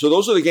yeah. So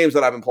those are the games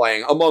that I've been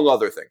playing, among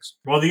other things.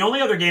 Well, the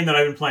only other game that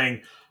I've been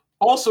playing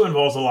also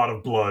involves a lot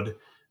of blood,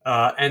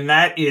 and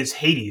that is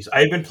Hades.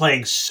 I've been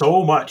playing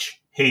so much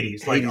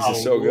Hades, like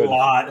Hades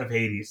lot of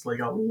Hades, like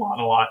a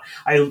lot.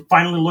 I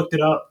finally looked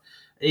it up.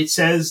 It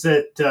says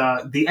that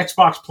the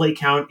Xbox play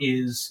count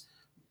is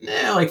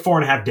like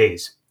 4.5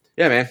 days.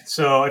 Yeah, man.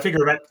 So I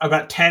figure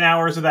about 10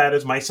 hours of that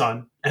is my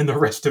son, and the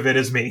rest of it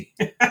is me.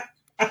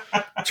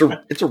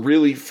 It's a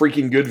really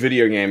freaking good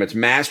video game. It's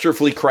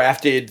masterfully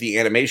crafted. The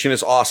animation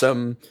is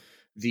awesome.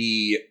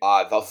 The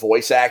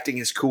voice acting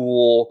is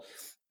cool.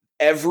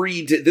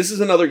 This is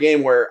another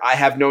game where I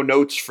have no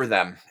notes for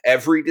them.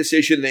 Every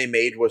decision they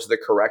made was the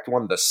correct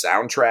one. The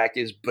soundtrack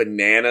is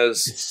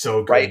bananas. It's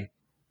so good. Right?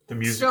 The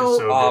music is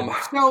so good.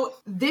 So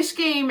this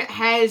game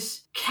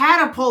has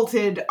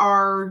catapulted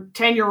our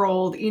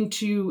 10-year-old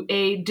into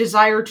a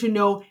desire to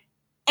know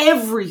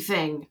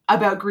everything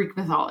about Greek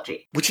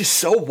mythology. Which is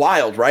so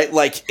wild, right?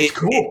 Like, it's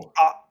cool.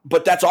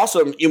 But that's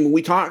awesome. When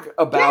we talk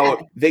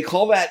about, they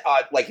call that,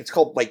 it's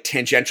called like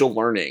tangential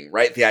learning,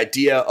 right? The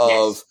idea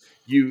of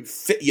you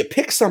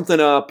pick something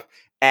up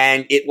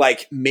and it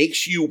like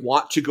makes you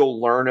want to go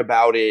learn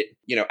about it,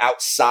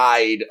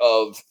 outside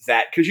of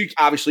that. Cause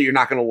you're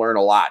not going to learn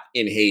a lot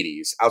in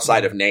Hades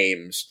outside of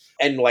names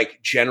and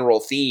like general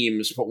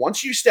themes. But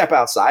once you step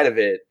outside of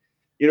it,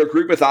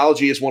 Greek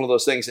mythology is one of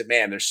those things that,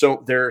 man,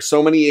 there are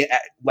so many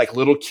like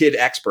little kid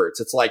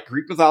experts. It's like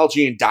Greek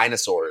mythology and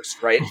dinosaurs,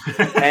 right?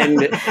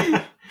 And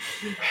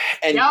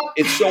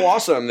it's so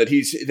awesome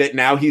that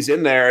now he's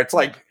in there. It's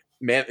like,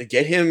 man,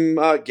 get him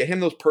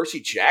those Percy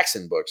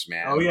Jackson books,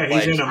 man. Oh yeah,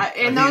 he's in them.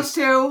 In those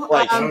two.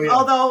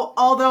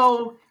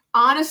 Although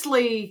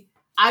honestly,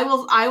 I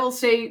will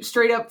say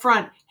straight up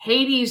front,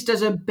 Hades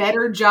does a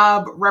better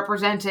job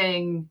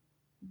representing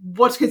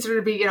what's considered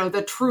to be,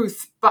 the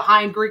truth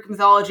behind Greek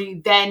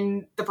mythology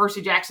than the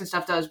Percy Jackson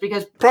stuff does,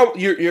 because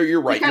probably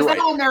you're right. Because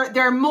right.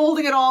 they're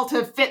molding it all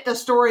to fit the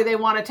story they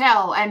want to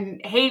tell,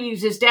 and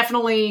Hades is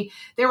definitely,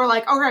 they were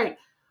like, all right,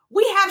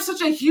 we have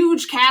such a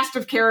huge cast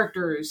of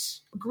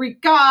characters,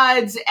 Greek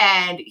gods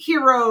and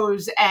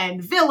heroes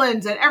and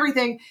villains and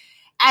everything,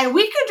 and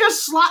we could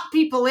just slot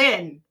people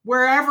in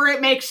wherever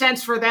it makes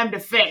sense for them to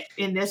fit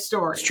in this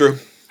story. It's true.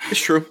 It's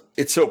true.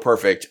 It's so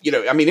perfect.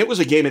 It was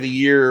a Game of the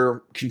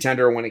Year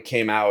contender when it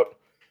came out,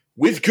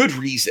 with good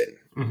reason.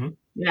 Mm-hmm.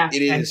 Yeah,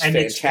 it is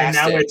fantastic. And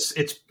now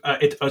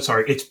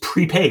it's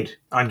prepaid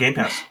on Game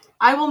Pass.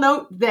 I will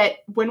note that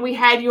when we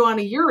had you on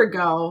a year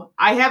ago,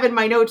 I have in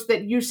my notes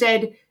that you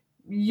said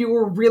you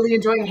were really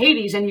enjoying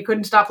Hades and you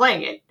couldn't stop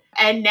playing it.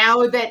 And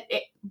now that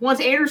once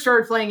Andrew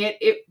started playing it,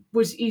 it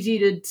was easy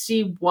to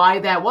see why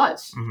that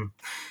was. Mm-hmm.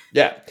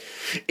 Yeah,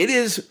 it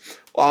is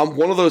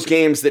one of those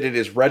games that it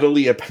is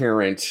readily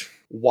apparent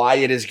why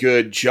it is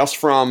good just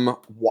from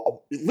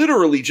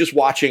literally just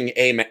watching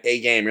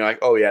a game. You're like,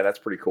 oh yeah, that's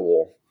pretty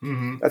cool.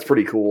 Mm-hmm. That's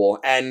pretty cool.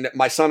 And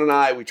my son and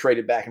I, we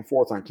traded back and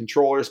forth on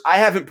controllers. I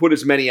haven't put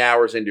as many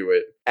hours into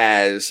it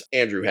as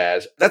Andrew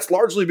has. That's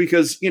largely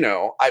because,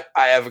 I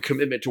have a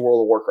commitment to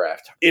World of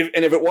Warcraft. If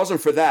it wasn't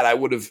for that,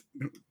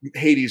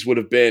 Hades would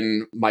have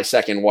been my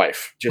second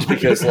wife, just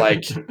because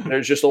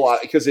there's just a lot,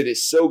 because it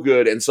is so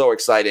good and so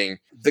exciting.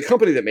 The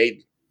company that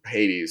made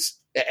Hades,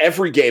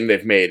 every game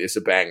they've made is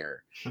a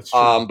banger.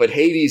 But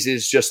Hades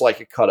is just like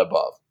a cut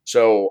above.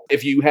 So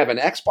if you have an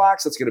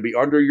Xbox that's going to be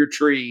under your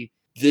tree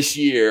this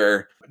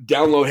year,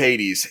 download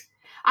Hades.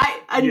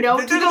 I know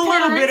there's a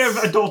little bit of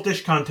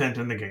adultish content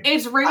in the game.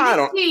 It's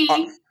rated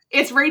T.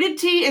 It's rated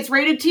T. It's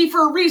rated T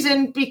for a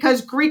reason,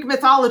 because Greek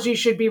mythology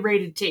should be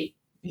rated T.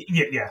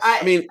 Yes.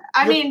 I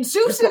mean,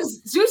 Zeus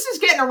is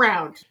getting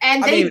around,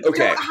 and they don't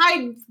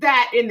hide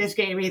that in this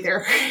game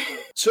either.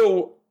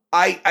 So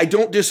I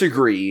don't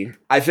disagree.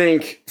 I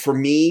think for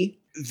me,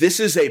 this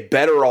is a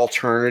better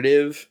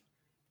alternative.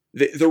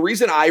 The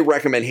reason I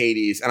recommend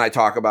Hades, and I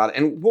talk about it,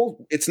 and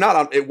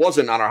it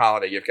wasn't on our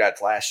holiday gift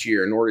guides last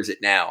year, nor is it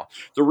now.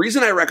 The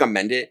reason I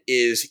recommend it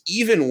is,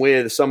 even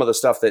with some of the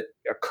stuff that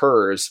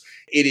occurs,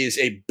 it is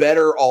a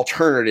better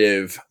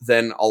alternative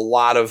than a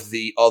lot of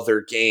the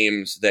other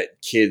games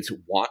that kids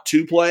want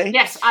to play.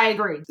 Yes, I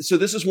agree. So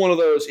this is one of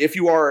those, if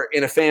you are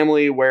in a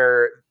family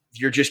where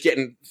you're just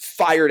getting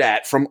fired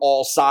at from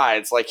all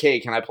sides, like, hey,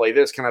 can I play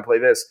this? Can I play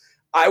this?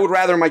 I would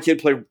rather my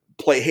kid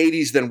play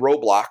Hades than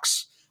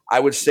Roblox. I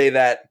would say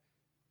that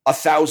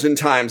 1,000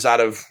 times out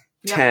of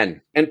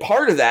 10. And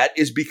part of that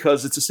is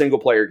because it's a single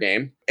player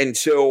game. And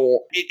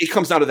so it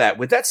comes down to that.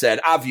 With that said,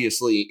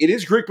 obviously, it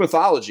is Greek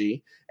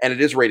mythology and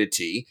it is rated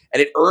T,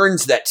 and it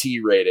earns that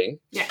T rating.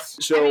 Yes.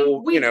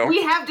 So, we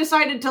have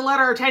decided to let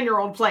our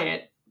 10-year-old play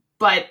it.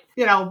 But,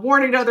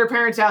 warning to other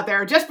parents out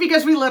there, just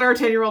because we let our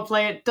 10-year-old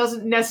play it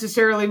doesn't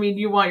necessarily mean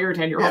you want your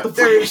 10-year-old to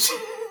play it.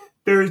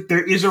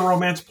 There is a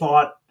romance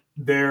plot.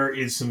 There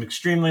is some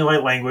extremely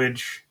light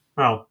language.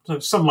 Well,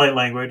 some light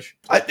language.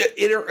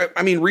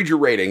 Read your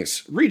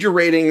ratings. Read your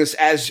ratings,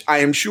 as I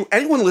am sure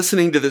anyone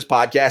listening to this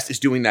podcast is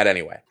doing that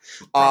anyway.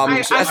 So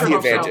that's the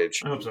advantage.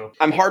 So. I hope so.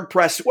 I'm hard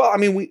pressed. Well,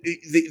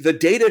 the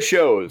data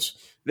shows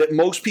that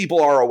most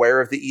people are aware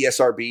of the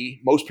ESRB.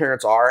 Most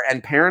parents are,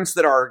 and parents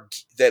that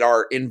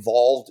are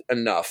involved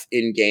enough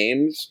in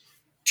games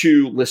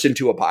to listen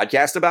to a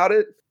podcast about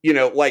it.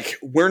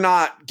 We're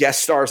not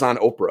guest stars on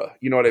Oprah,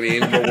 you know what I mean?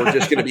 But we're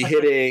just going to be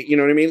hitting, you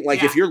know what I mean?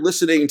 If you're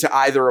listening to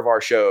either of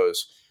our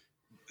shows,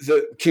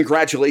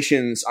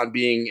 congratulations on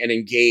being an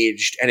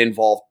engaged and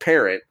involved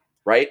parent,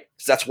 right?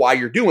 That's why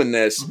you're doing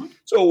this. Mm-hmm.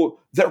 So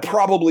they're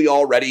probably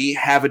already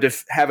have a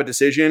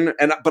decision.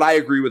 But I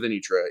agree with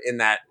Anitra in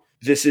that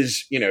this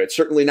is, it's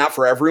certainly not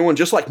for everyone,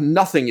 just like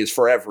nothing is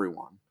for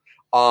everyone.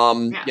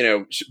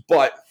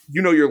 But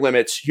your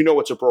limits,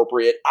 what's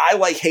appropriate. I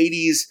like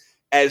Hades.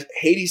 As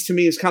Hades to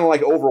me is kind of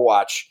like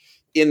Overwatch,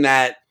 in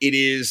that it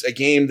is a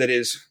game that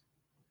is,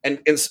 and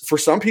for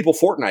some people,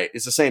 Fortnite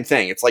is the same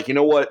thing. It's like, you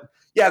know what?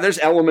 Yeah, there's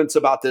elements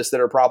about this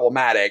that are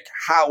problematic.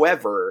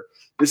 However,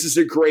 this is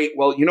a great,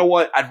 you know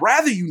what? I'd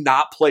rather you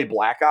not play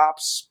Black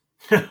Ops.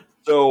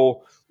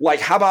 So,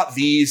 how about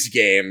these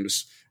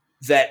games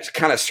that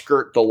kind of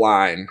skirt the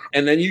line?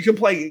 And then you can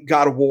play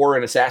God of War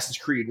and Assassin's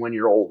Creed when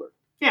you're older.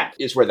 Yeah.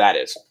 Is where that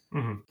is.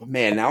 Mm-hmm.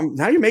 Man,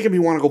 now you're making me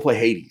want to go play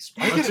Hades.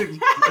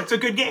 That's a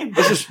good game.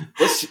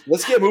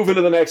 Let's get moving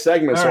to the next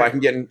segment so I can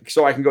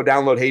go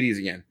download Hades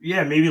again.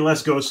 Yeah, maybe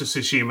less Ghost of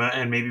Tsushima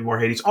and maybe more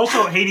Hades.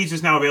 Also, Hades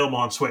is now available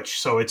on Switch,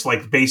 so it's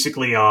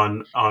basically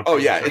on. Oh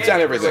yeah, it's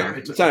on everything.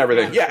 It's on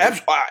everything. Yeah,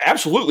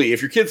 absolutely.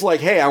 If your kid's like,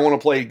 "Hey, I want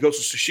to play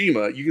Ghost of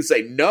Tsushima," you can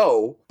say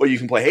no, but you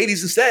can play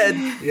Hades instead.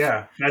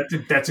 Yeah,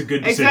 that's a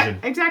good decision.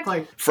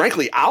 Exactly.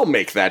 Frankly, I'll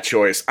make that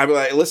choice. I'd be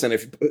like, listen,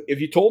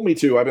 if you told me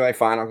to, I'd be like,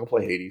 fine, I'll go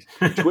play Hades.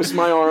 Twist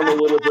my arm a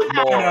little bit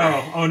more.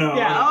 Oh no.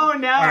 Yeah. Oh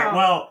no. All right,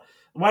 well,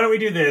 why don't we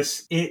do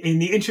this? In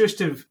the interest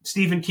of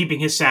Stephen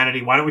keeping his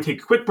sanity, why don't we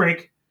take a quick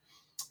break,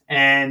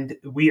 and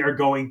we are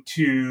going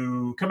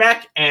to come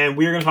back, and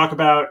we are going to talk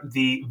about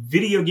the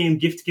video game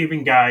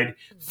gift-giving guide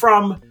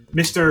from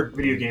Mr.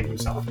 Video Game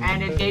himself.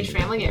 And Engaged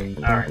Family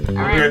Gaming. All right. We'll be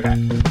right back.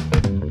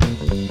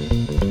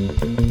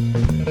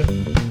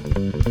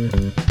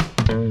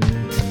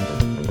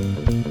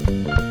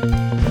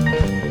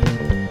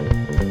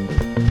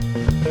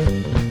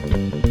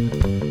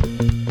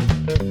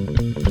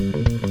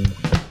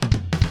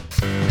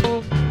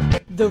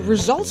 The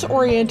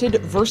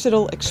results-oriented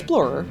Versatile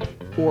Explorer,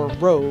 or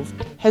ROVE,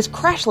 has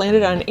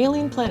crash-landed on an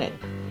alien planet.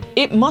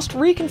 It must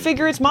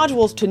reconfigure its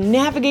modules to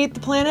navigate the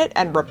planet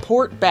and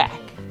report back.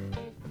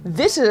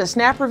 This is a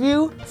snap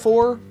review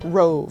for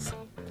ROVE.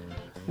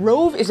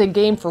 ROVE is a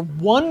game for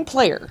one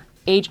player,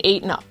 age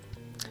 8 and up.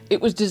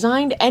 It was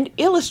designed and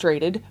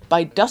illustrated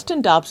by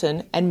Dustin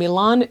Dobson and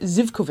Milan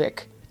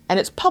Zivkovic, and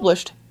it's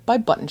published by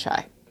Button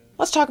Shy.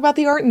 Let's talk about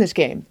the art in this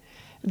game.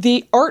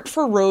 The art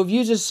for ROVE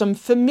uses some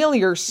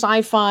familiar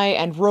sci-fi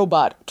and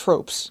robot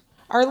tropes.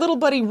 Our little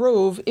buddy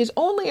Rove is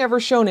only ever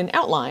shown in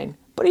outline,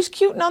 but he's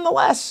cute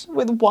nonetheless,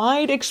 with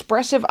wide,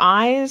 expressive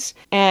eyes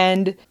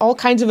and all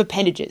kinds of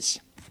appendages.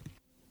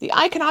 The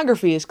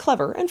iconography is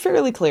clever and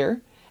fairly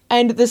clear,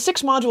 and the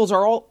 6 modules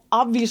are all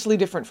obviously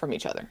different from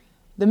each other.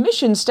 The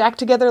missions stack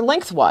together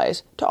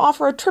lengthwise to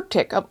offer a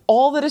triptych of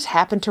all that has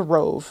happened to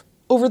Rove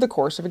over the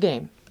course of a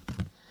game.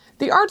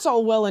 The art's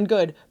all well and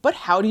good, but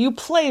how do you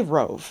play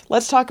Rove?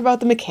 Let's talk about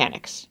the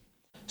mechanics.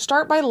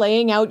 Start by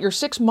laying out your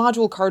 6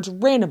 module cards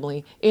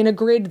randomly in a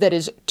grid that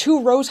is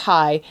 2 rows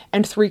high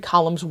and 3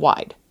 columns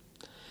wide.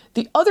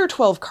 The other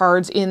 12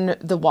 cards in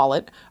the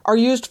wallet are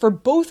used for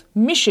both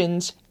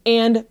missions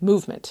and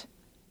movement.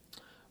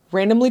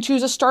 Randomly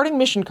choose a starting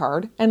mission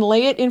card and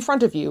lay it in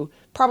front of you,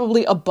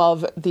 probably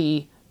above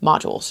the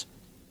modules.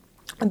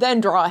 Then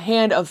draw a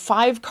hand of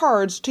 5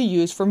 cards to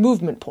use for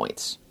movement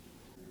points.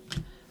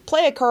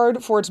 Play a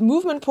card for its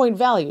movement point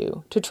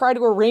value to try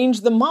to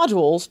arrange the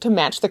modules to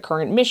match the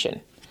current mission.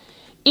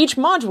 Each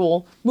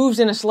module moves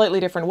in a slightly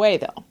different way,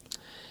 though.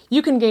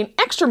 You can gain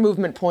extra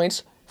movement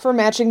points for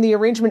matching the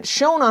arrangement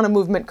shown on a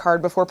movement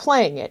card before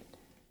playing it.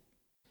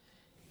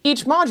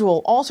 Each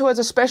module also has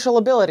a special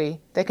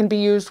ability that can be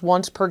used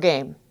once per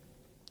game.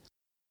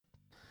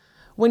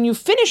 When you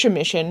finish a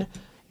mission,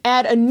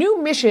 add a new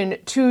mission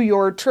to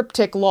your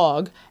triptych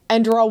log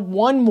and draw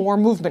 1 more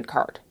movement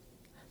card.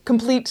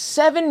 Complete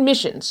 7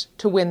 missions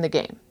to win the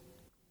game.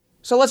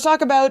 So let's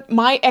talk about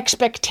my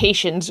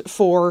expectations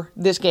for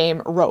this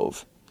game,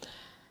 Rove.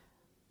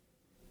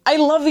 I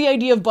love the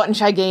idea of Button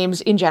Shy games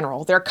in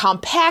general. They're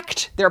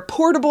compact, they're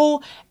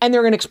portable, and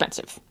they're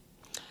inexpensive.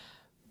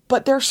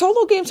 But their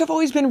solo games have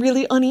always been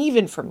really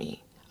uneven for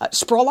me.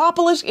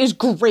 Sprawlopolis is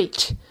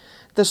great.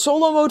 The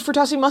solo mode for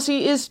Tussie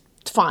Mussie is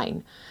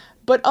fine.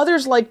 But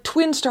others like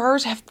Twin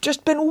Stars have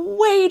just been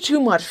way too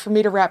much for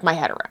me to wrap my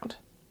head around.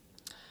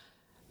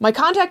 My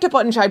contact at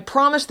Button Shy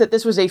promised that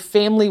this was a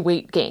family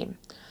weight game.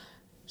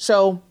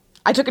 So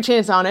I took a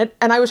chance on it,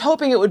 and I was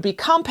hoping it would be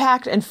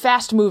compact and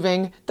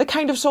fast-moving, the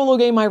kind of solo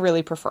game I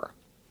really prefer.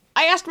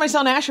 I asked my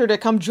son Asher to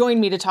come join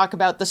me to talk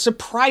about the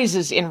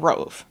surprises in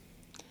Rove.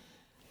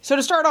 So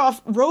to start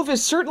off, Rove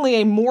is certainly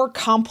a more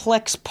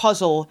complex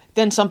puzzle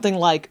than something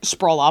like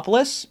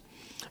Sprawlopolis,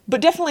 but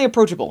definitely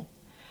approachable.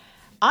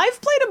 I've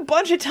played a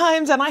bunch of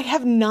times and I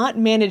have not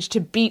managed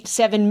to beat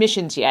 7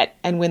 missions yet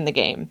and win the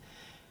game,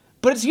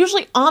 but it's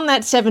usually on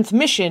that 7th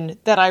mission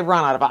that I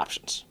run out of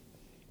options.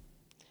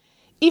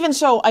 Even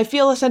so, I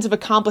feel a sense of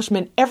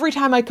accomplishment every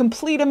time I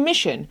complete a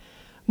mission,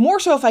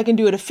 more so if I can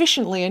do it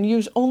efficiently and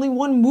use only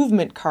 1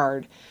 movement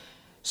card.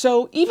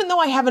 So even though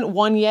I haven't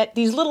won yet,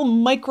 these little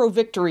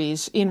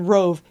micro-victories in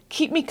Rove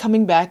keep me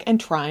coming back and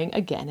trying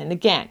again and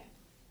again.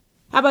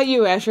 How about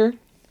you, Asher?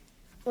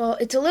 Well,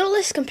 it's a little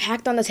less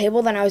compact on the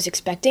table than I was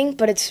expecting,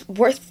 but it's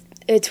worth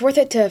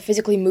it to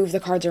physically move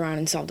the cards around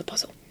and solve the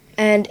puzzle.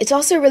 And it's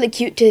also really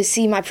cute to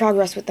see my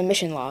progress with the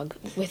mission log,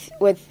 with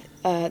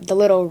the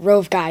little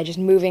Rove guy just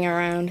moving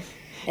around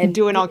and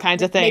doing all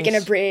kinds of things, making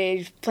a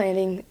bridge,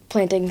 planting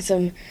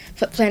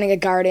a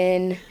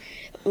garden,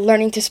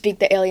 learning to speak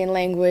the alien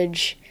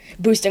language,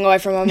 boosting away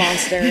from a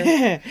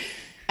monster.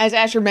 As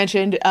Asher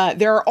mentioned,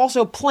 there are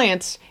also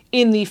plants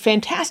in the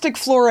Fantastic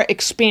Flora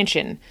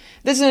expansion.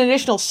 This is an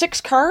additional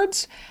 6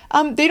 cards.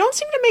 They don't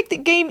seem to make the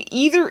game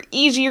either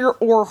easier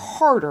or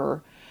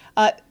harder.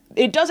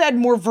 It does add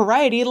more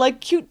variety,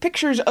 like cute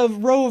pictures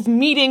of Rove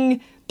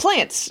meeting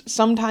plants.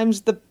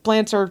 Sometimes the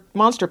plants are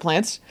monster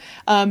plants.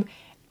 And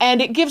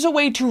it gives a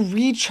way to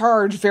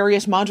recharge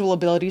various module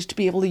abilities to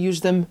be able to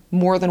use them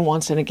more than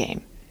once in a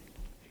game.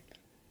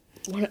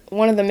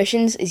 One of the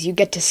missions is you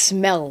get to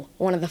smell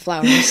one of the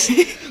flowers.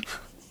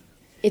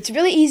 It's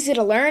really easy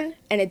to learn,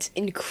 and it's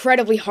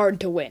incredibly hard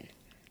to win.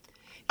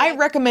 I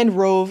recommend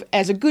Rove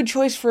as a good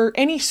choice for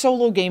any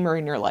solo gamer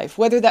in your life,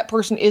 whether that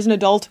person is an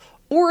adult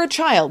or a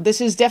child.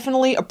 This is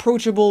definitely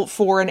approachable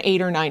for an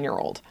 8 or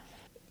 9-year-old.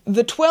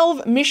 The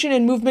 12 mission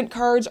and movement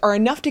cards are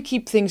enough to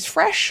keep things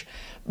fresh,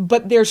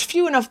 but there's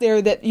few enough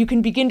there that you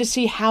can begin to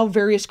see how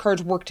various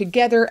cards work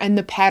together and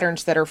the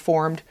patterns that are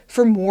formed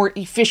for more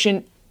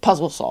efficient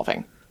puzzle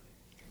solving.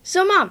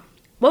 So, Mom,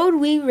 what would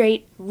we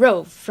rate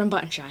Rove from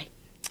Button Shy?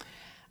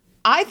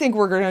 I think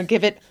we're going to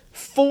give it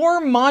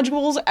 4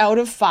 modules out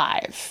of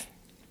 5.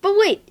 But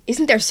wait,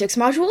 isn't there 6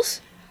 modules?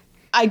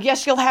 I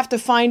guess you'll have to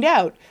find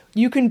out.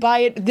 You can buy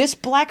it this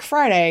Black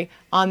Friday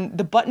on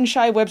the Button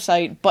Shy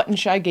website,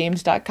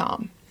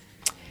 buttonshygames.com.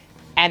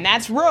 And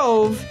that's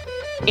Rove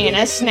in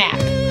a snap.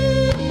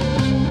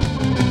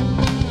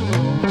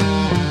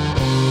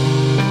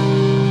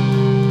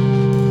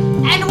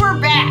 And we're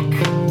back.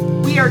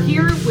 We are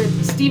here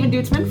with Steven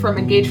Dutzman from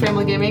Engage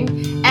Family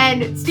Gaming.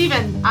 And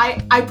Steven,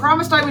 I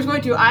promised I was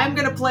going to. I'm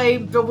going to play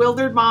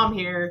Bewildered Mom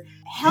here.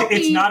 Help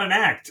it's me. Not an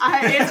act.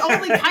 It's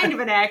only kind of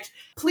an act.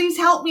 Please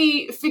help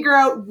me figure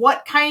out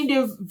what kind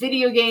of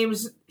video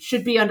games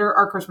should be under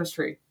our Christmas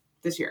tree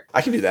this year.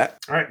 I can do that.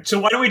 All right, so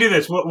why don't we do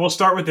this? We'll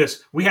start with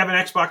this. We have an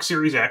Xbox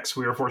Series X.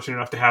 We are fortunate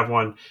enough to have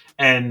one.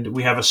 And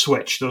we have a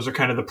Switch. Those are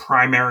kind of the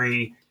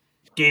primary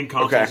game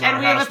consoles in and our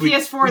we house. have a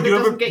PS4 that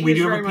doesn't get we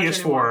used do have very a much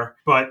PS4, anymore.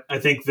 but I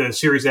think the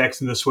Series X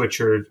and the Switch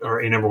are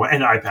a number one,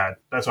 and the iPad.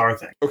 That's our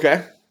thing.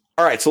 Okay.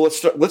 All right, so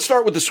let's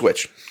start with the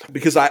Switch,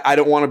 because I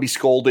don't want to be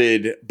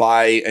scolded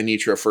by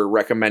Anitra for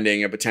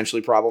recommending a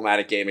potentially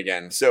problematic game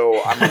again.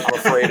 So I'm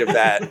afraid of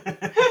that.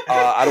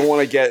 I don't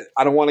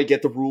want to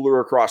get the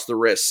ruler across the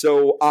wrist.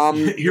 So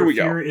here we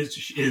go. Your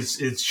fear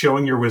is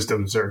showing your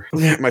wisdom, sir.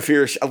 My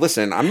fear is,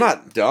 listen, I'm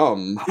not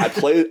dumb. I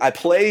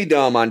play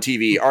dumb on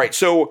TV. All right,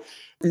 so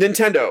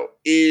Nintendo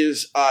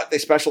is they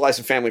specialize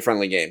in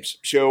family-friendly games.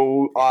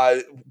 So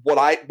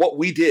what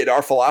we did,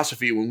 our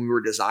philosophy when we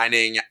were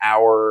designing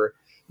our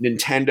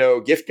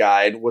Nintendo gift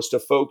guide was to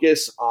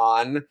focus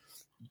on,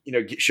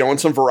 showing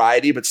some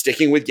variety, but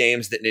sticking with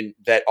games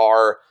that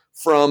are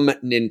from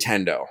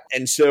Nintendo.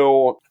 And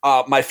so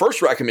my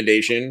first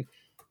recommendation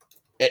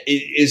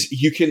is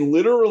you can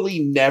literally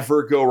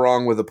never go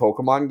wrong with a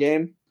Pokemon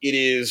game. It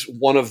is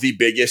one of the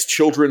biggest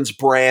children's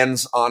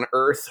brands on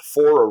Earth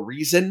for a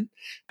reason,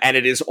 and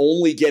it is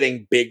only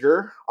getting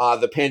bigger.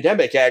 The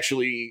pandemic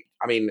actually,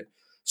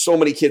 so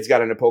many kids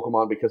got into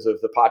Pokemon because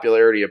of the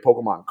popularity of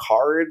Pokemon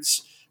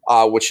cards.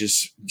 Which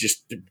is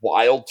just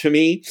wild to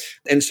me.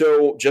 And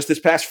so just this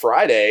past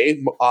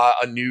Friday,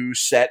 a new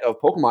set of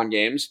Pokemon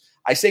games,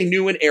 I say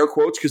new in air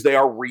quotes because they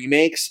are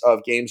remakes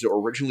of games that were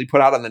originally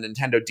put out on the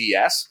Nintendo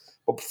DS.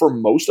 But for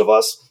most of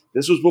us,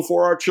 this was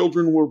before our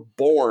children were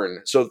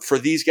born. So for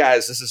these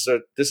guys,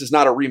 this is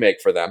not a remake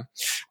for them.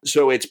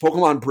 So it's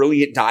Pokemon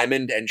Brilliant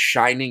Diamond and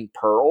Shining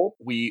Pearl.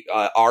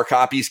 Our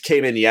copies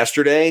came in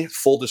yesterday.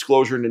 Full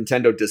disclosure,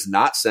 Nintendo does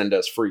not send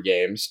us free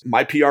games.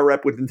 My PR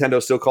rep with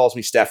Nintendo still calls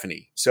me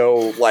Stephanie.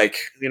 So I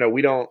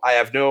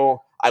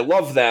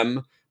love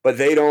them, but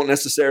they don't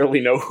necessarily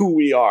know who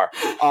we are.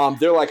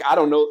 They're like, I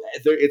don't know.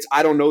 It's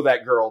I don't know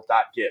that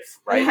girl.gif,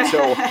 right?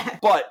 So,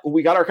 but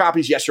we got our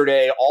copies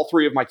yesterday. All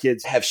three of my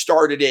kids have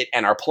started it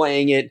and are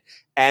playing it,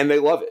 and they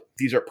love it.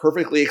 These are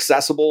perfectly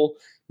accessible.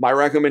 My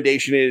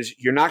recommendation is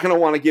you're not going to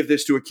want to give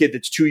this to a kid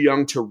that's too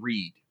young to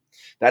read.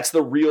 That's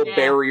the real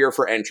barrier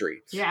for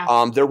entry.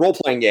 Yeah. They're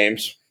role-playing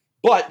games,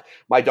 but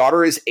my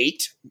daughter is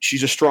 8.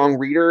 She's a strong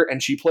reader,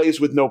 and she plays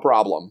with no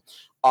problem.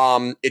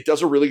 It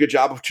does a really good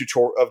job of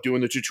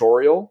doing the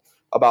tutorial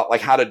about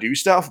how to do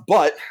stuff,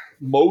 but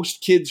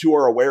most kids who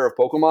are aware of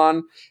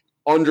Pokemon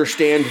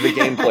understand the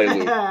gameplay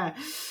loop.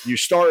 You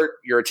start,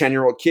 you're a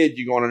 10-year-old kid,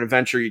 you go on an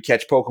adventure, you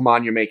catch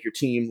Pokemon, you make your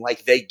team.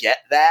 They get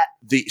that.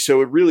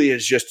 So it really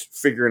is just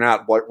figuring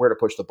out where to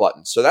push the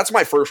buttons. So that's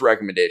my first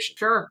recommendation.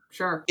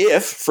 Sure.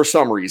 If for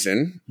some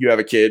reason you have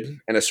a kid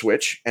and a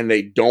Switch and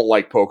they don't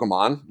like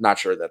Pokemon, not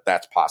sure that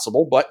that's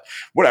possible, but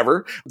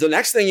whatever. The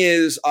next thing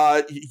is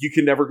you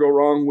can never go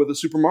wrong with a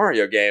Super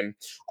Mario game,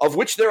 of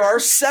which there are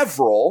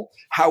several.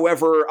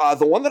 However,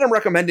 the one that I'm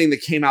recommending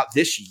that came out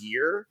this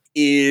year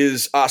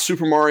is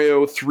Super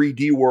Mario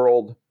 3D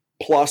World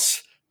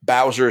plus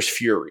Bowser's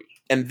Fury.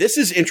 And this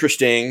is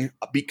interesting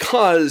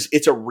because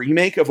it's a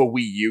remake of a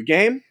Wii U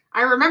game.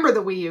 I remember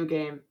the Wii U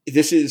game.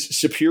 This is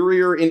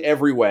superior in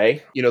every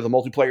way. The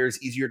multiplayer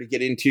is easier to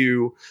get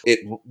into. It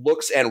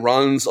looks and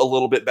runs a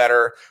little bit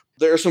better.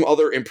 There are some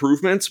other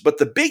improvements, but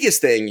the biggest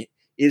thing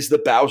is the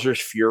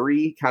Bowser's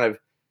Fury kind of,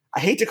 I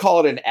hate to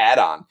call it an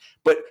add-on,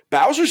 but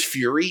Bowser's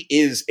Fury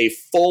is a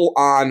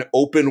full-on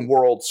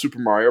open-world Super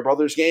Mario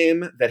Brothers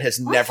game that has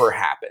never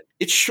happened.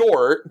 It's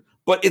short,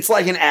 but it's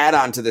like an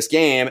add-on to this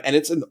game, and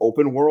it's an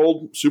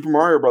open-world Super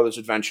Mario Brothers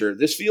adventure.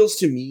 This feels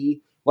to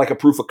me like a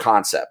proof of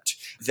concept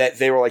that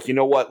they were like, you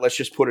know what, let's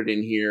just put it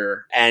in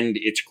here, and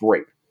it's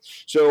great.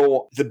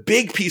 So the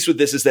big piece with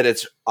this is that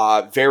it's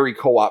very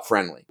co-op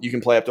friendly. You can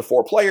play up to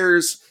 4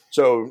 players,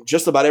 so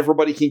just about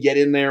everybody can get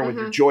in there with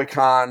your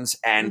Joy-Cons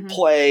and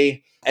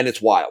play. And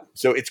it's wild.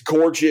 So it's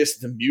gorgeous.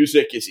 The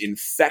music is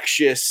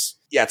infectious.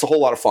 Yeah, it's a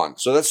whole lot of fun.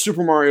 So that's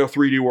Super Mario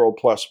 3D World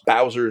plus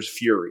Bowser's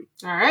Fury.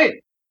 All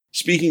right.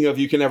 Speaking of,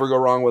 you can never go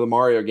wrong with a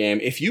Mario game.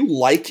 If you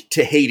like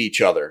to hate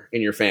each other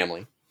in your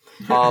family,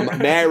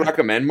 may I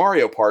recommend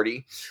Mario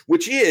Party,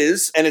 which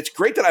is, and it's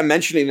great that I'm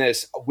mentioning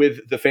this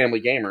with the family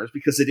gamers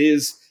because it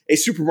is a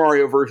Super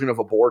Mario version of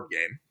a board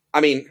game.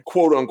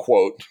 Quote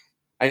unquote.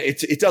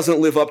 It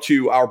doesn't live up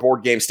to our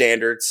board game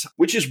standards,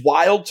 which is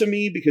wild to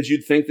me because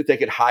you'd think that they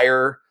could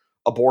hire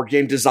a board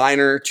game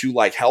designer to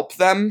help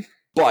them,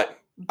 but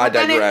I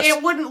digress. Then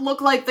it wouldn't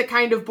look like the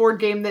kind of board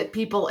game that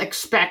people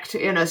expect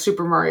in a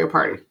Super Mario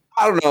Party.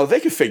 I don't know. They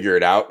could figure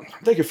it out.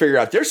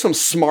 There's some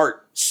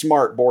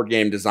smart board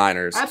game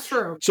designers. That's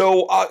true.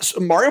 So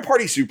Mario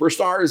Party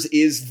Superstars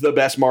is the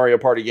best Mario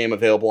Party game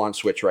available on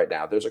Switch right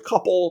now. There's a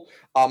couple.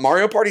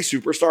 Mario Party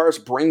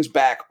Superstars brings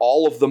back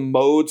all of the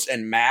modes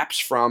and maps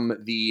from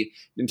the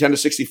Nintendo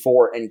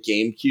 64 and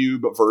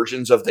GameCube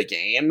versions of the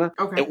game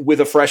with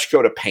a fresh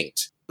coat of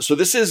paint. So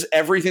this is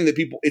everything that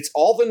it's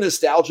all the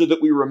nostalgia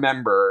that we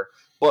remember,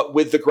 but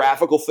with the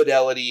graphical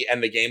fidelity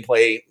and the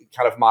gameplay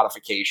kind of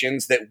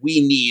modifications that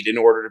we need in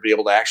order to be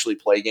able to actually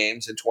play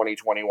games in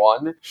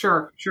 2021.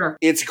 Sure.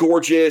 It's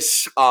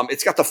gorgeous.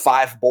 It's got the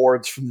 5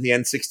 boards from the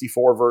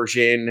N64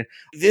 version.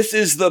 This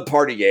is the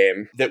party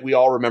game that we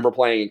all remember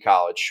playing in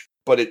college.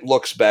 but it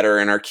looks better,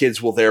 and our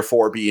kids will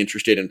therefore be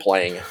interested in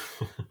playing it.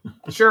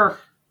 Sure.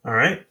 All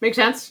right. Makes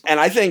sense.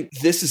 And I think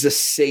this is a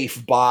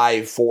safe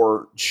buy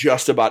for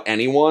just about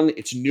anyone.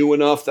 It's new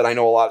enough that I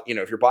know a lot,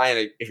 if you're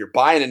buying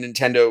a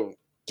Nintendo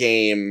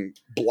game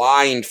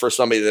blind for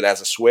somebody that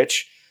has a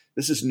Switch,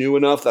 this is new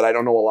enough that I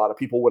don't know a lot of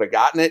people would have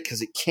gotten it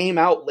because it came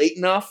out late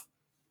enough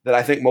that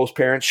I think most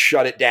parents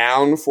shut it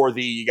down for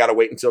you got to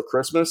wait until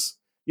Christmas.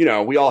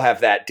 We all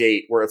have that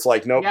date where it's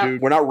like, nope,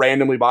 dude, we're not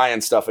randomly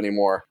buying stuff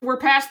anymore. We're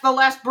past the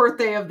last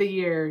birthday of the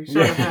year.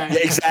 Sort of thing.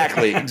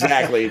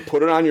 Exactly.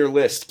 Put it on your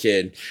list,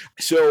 kid.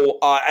 So,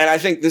 and I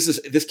think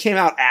this came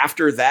out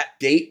after that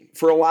date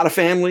for a lot of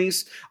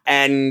families,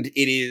 and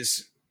it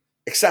is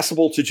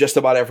accessible to just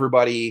about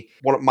everybody.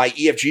 One of my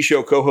EFG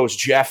show co-host,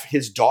 Jeff,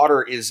 his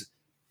daughter is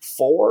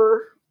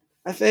 4,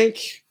 I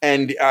think,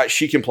 and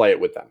she can play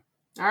it with them.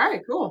 All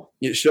right, cool.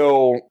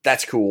 So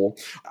that's cool.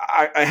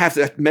 I have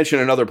to mention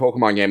another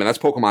Pokemon game, and that's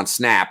Pokemon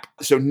Snap.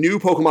 So new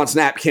Pokemon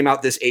Snap came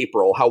out this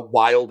April. How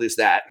wild is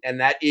that? And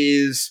that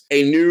is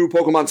a new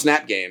Pokemon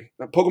Snap game.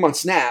 Now, Pokemon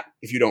Snap,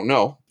 if you don't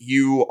know,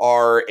 you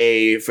are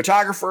a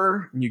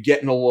photographer, and you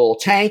get in a little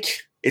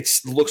tank. It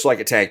looks like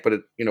a tank, but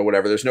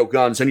whatever. There's no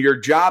guns. And your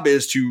job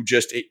is to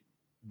it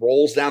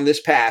rolls down this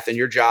path, and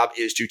your job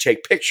is to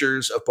take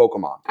pictures of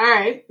Pokemon. All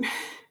right.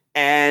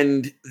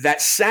 And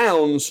that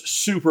sounds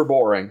super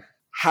boring.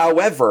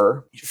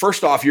 However,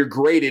 first off, you're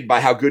graded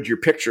by how good your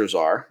pictures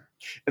are.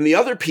 And the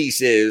other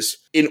piece is,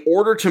 in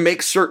order to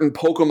make certain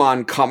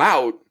Pokemon come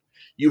out,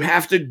 you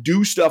have to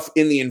do stuff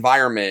in the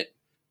environment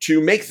to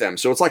make them.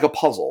 So it's like a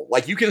puzzle.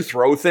 Like you can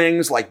throw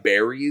things like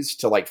berries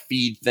to like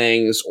feed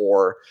things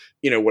or,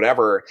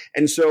 whatever.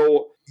 And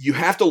so you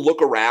have to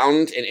look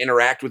around and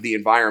interact with the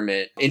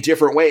environment in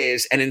different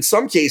ways. And in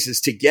some cases,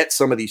 to get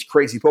some of these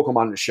crazy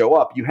Pokemon to show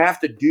up, you have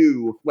to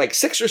do like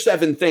 6 or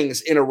 7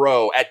 things in a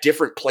row at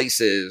different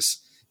places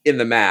in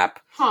the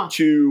map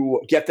to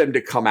get them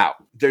to come out.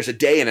 There's a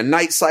day and a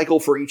night cycle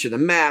for each of the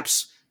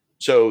maps.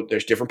 So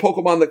there's different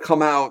Pokemon that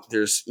come out.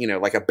 There's,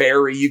 like a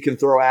berry you can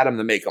throw at them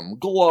to make them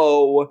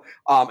glow,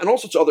 and all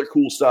sorts of other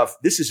cool stuff.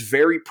 This is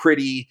very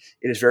pretty.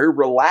 It is very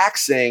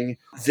relaxing.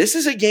 This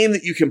is a game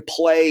that you can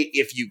play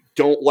if you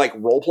don't like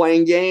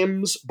role-playing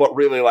games, but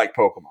really like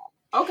Pokemon.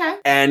 Okay.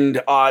 And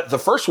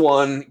the first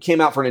one came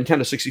out for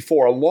Nintendo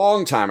 64 a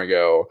long time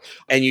ago,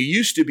 and you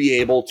used to be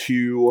able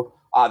to...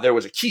 there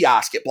was a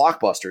kiosk at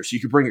Blockbuster, so you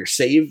could bring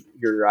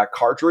your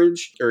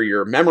cartridge or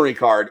your memory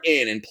card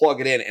in and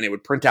plug it in, and it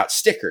would print out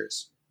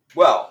stickers.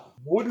 Well,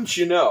 wouldn't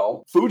you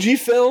know,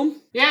 Fujifilm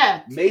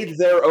made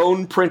their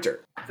own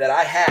printer that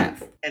I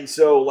have. And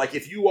so, like,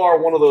 if you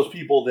are one of those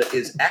people that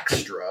is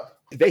extra,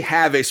 they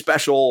have a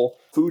special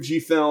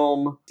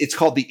Fujifilm. It's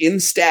called the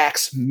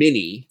Instax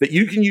Mini that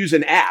you can use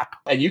an app,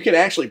 and you can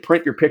actually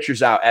print your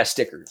pictures out as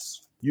stickers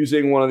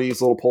using one of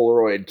these little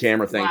Polaroid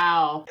camera things.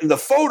 Wow. And the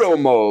photo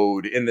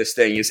mode in this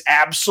thing is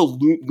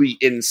absolutely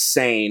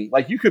insane.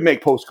 Like, you could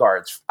make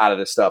postcards out of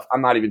this stuff.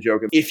 I'm not even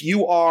joking. If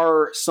you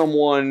are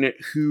someone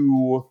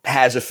who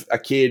has a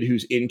kid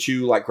who's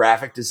into, like,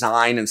 graphic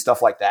design and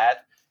stuff like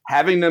that,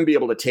 having them be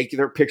able to take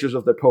their pictures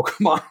of their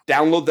Pokemon,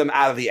 download them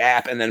out of the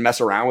app, and then mess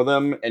around with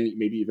them, and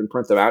maybe even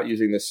print them out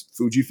using this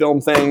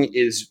Fujifilm thing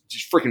is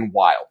just freaking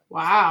wild.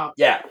 Wow.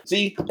 Yeah.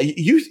 See,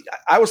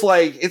 I was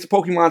like, it's a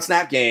Pokemon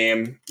Snap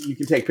game. You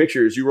can take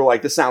pictures. You were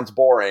like, this sounds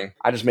boring.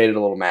 I just made it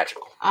a little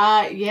magical.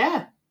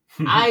 Yeah.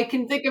 I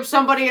can think of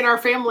somebody in our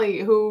family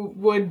who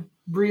would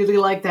really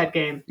like that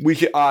game. We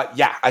could,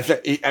 yeah. I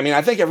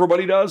think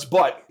everybody does,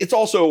 but it's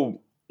also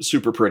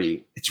super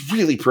pretty. It's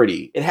really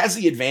pretty. It has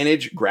the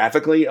advantage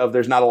graphically of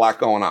there's not a lot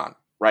going on,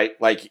 right?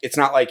 Like, it's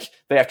not like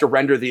they have to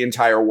render the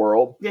entire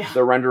world. Yeah.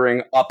 They're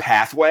rendering a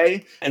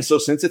pathway. And so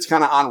since it's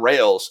kind of on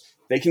rails,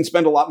 they can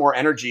spend a lot more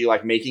energy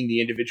like making the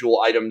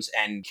individual items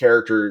and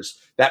characters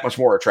that much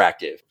more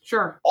attractive.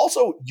 Sure.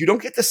 Also, you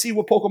don't get to see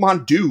what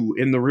Pokemon do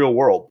in the real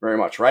world very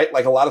much, right?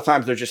 Like, a lot of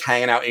times they're just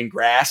hanging out in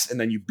grass and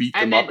then you beat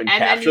them up and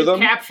capture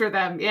them. Capture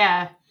them,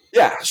 yeah.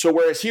 Yeah, so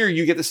whereas here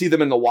you get to see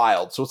them in the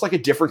wild. So it's like a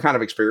different kind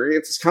of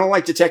experience. It's kind of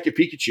like Detective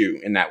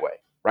Pikachu in that way,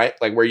 right?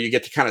 Like, where you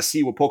get to kind of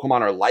see what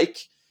Pokemon are like.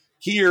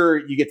 Here,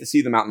 you get to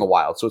see them out in the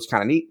wild, so it's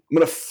kind of neat. I'm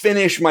going to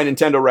finish my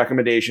Nintendo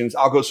recommendations.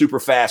 I'll go super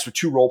fast with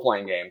 2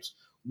 role-playing games.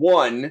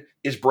 One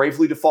is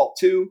Bravely Default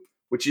 2,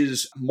 which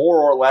is more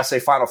or less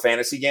a Final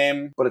Fantasy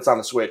game, but it's on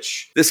the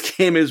Switch. This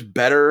game is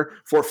better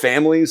for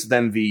families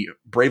than the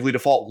Bravely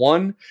Default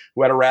 1,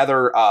 who had a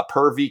rather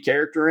pervy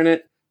character in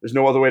it. There's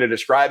no other way to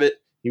describe it.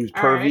 He was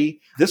pervy. Right.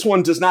 This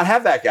one does not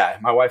have that guy.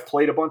 My wife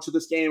played a bunch of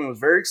this game and was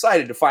very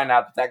excited to find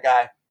out that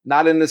guy,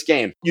 not in this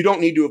game. You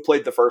don't need to have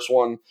played the first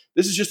one.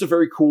 This is just a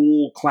very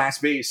cool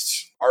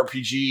class-based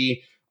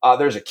RPG.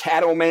 There's a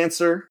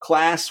Catomancer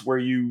class where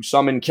you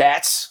summon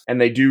cats and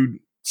they do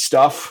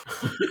stuff.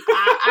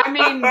 I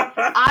mean,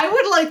 I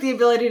would like the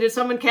ability to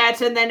summon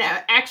cats and then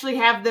actually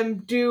have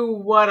them do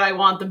what I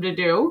want them to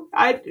do.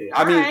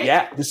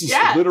 This is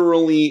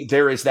literally,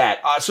 there is that.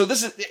 So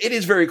it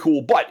is very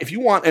cool. But if you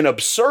want an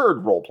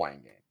absurd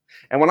role-playing game,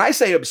 And when I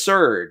say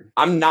absurd,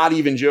 I'm not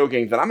even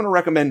joking that I'm going to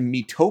recommend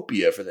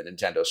Miitopia for the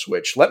Nintendo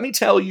Switch. Let me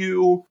tell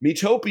you,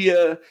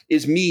 Miitopia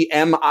is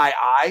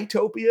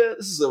M-I-I-topia.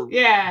 This is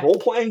a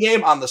role-playing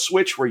game on the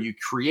Switch where you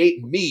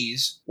create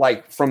Miis,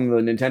 like from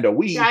the Nintendo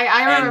Wii.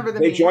 I remember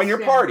they join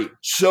your party.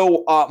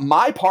 So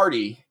my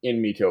party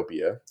in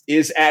Miitopia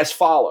is as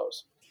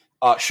follows.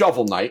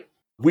 Shovel Knight,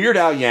 Weird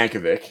Al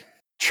Yankovic,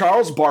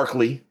 Charles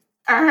Barkley.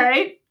 All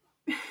right.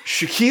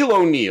 Shaquille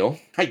O'Neal.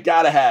 I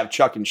gotta have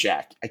Chuck and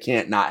Shaq. I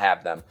can't not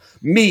have them.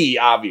 Me,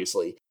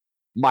 obviously.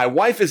 My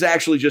wife is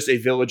actually just a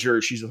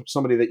villager. She's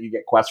somebody that you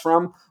get quests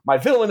from. My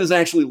villain is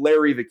actually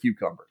Larry the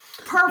Cucumber.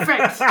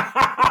 Perfect.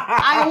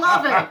 I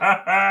love it.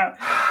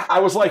 I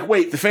was like,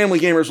 wait, the family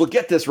gamers will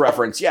get this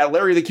reference. Yeah,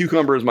 Larry the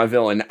Cucumber is my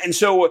villain. And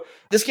so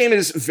this game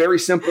is very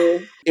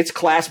simple. It's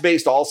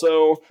class-based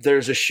also.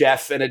 There's a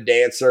chef and a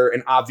dancer,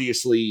 and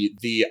obviously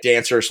the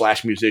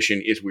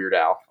dancer/musician is Weird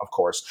Al, of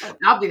course.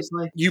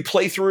 Obviously. You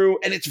play through,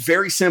 and it's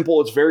very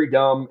simple. It's very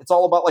dumb. It's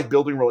all about like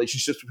building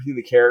relationships between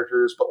the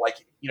characters, but like,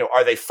 you know,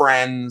 are they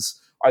friends?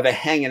 Are they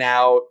hanging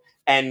out?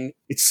 And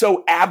it's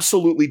so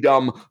absolutely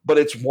dumb, but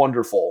it's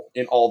wonderful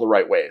in all the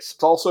right ways.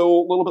 It's also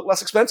a little bit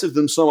less expensive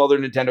than some other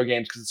Nintendo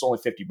games because it's only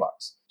 $50.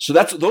 So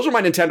those are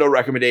my Nintendo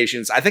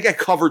recommendations. I think I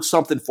covered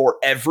something for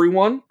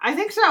everyone. I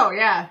think so,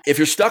 yeah. If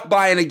you're stuck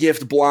buying a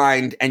gift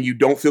blind and you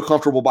don't feel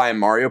comfortable buying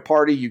Mario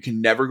Party, you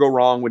can never go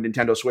wrong with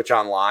Nintendo Switch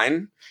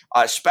Online.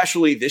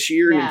 Especially this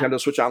year, Nintendo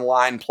Switch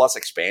Online Plus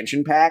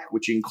Expansion Pack,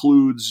 which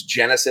includes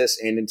Genesis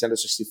and Nintendo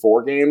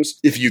 64 games.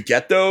 If you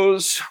get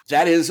those,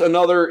 that is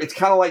another, it's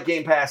kind of like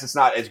Game Pass. It's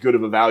not as good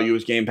of a value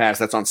as Game Pass.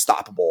 That's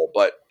unstoppable,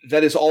 but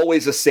that is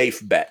always a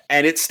safe bet.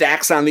 And it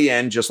stacks on the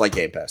end just like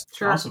Game Pass.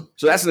 Sure. Awesome.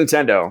 So that's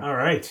Nintendo. All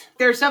right.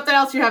 There's something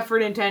else you have for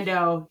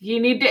Nintendo. You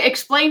need to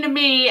explain to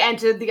me and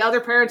to the other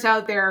parents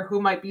out there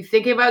who might be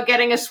thinking about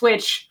getting a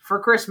Switch for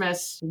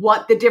Christmas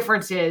what the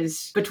difference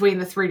is between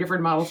the 3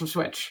 different models of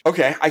Switch.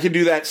 Okay, I can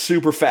do that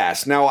super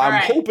fast. Now,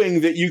 I'm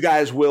hoping that you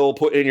guys will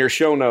put in your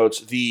show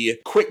notes the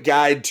quick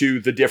guide to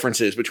the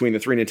differences between the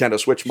 3 Nintendo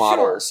Switch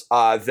models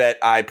that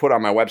I put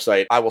on my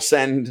website. I will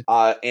send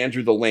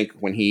Andrew the link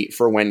when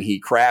he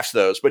crafts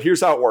those. But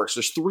here's how it works.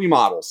 There's 3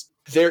 models.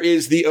 There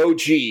is the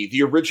OG,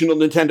 the original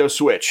Nintendo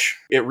Switch.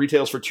 It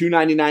retails for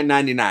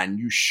 $299.99.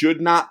 You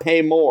should not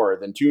pay more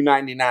than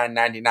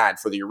 $299.99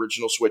 for the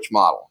original Switch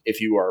model.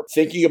 If you are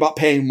thinking about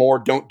paying more,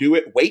 don't do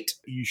it. Wait,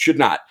 you should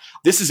not.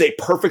 This is a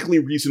perfectly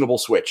reasonable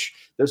Switch.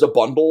 There's a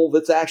bundle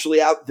that's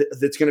actually out,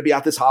 that's going to be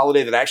out this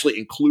holiday that actually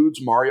includes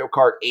Mario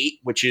Kart 8,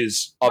 which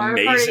is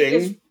amazing. Mario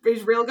Kart 8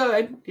 is real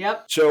good.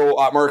 Yep. So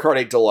Mario Kart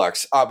 8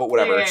 Deluxe, but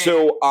whatever. Yeah.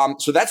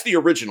 So that's the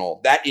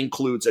original. That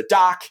includes a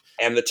dock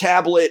and the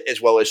tablet,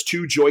 as well as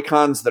 2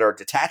 Joy-Cons that are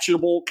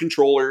detachable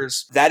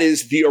controllers. That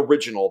is the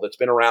original that's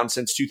been around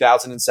since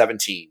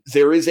 2017.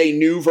 There is a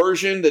new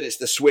version that is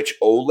the Switch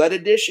OLED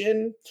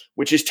edition,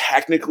 which is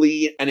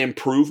technically an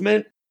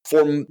improvement.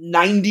 For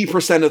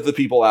 90% of the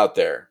people out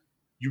there,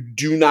 you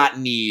do not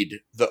need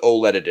the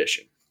OLED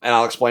edition. And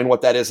I'll explain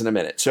what that is in a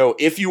minute. So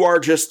if you are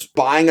just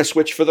buying a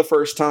Switch for the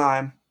first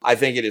time, I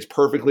think it is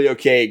perfectly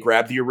okay.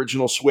 Grab the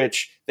original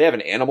Switch. They have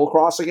an Animal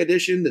Crossing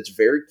edition that's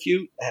very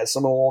cute. It has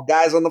some of the little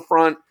guys on the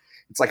front.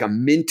 It's like a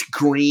mint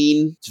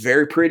green. It's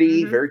very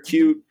pretty, very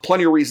cute.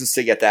 Plenty of reasons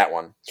to get that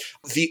one.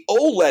 The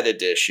OLED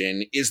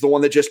edition is the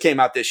one that just came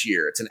out this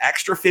year. It's an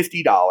extra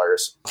 $50.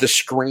 The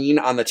screen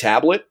on the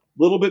tablet,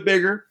 a little bit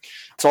bigger.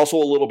 It's also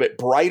a little bit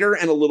brighter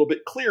and a little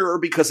bit clearer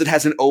because it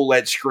has an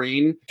OLED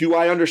screen. Do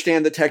I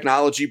understand the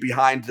technology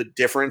behind the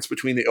difference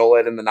between the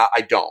OLED and the not?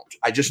 I don't.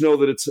 I just know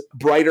that it's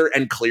brighter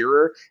and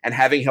clearer, and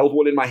having held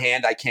one in my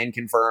hand, I can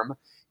confirm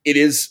it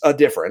is a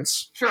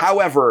difference. Sure.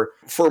 However,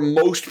 for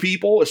most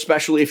people,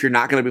 especially if you're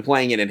not going to be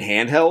playing it in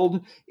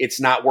handheld, it's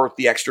not worth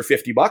the extra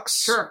 $50.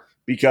 Sure.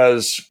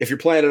 Because if you're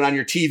playing it on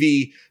your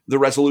TV, the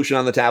resolution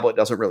on the tablet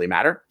doesn't really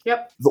matter.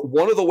 Yep.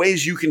 One of the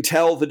ways you can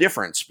tell the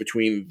difference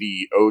between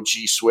the OG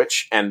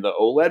Switch and the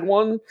OLED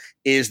one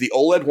is the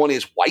OLED one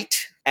is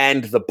white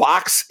and the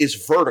box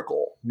is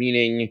vertical,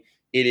 meaning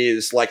it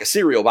is like a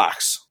cereal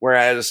box.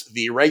 Whereas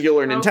the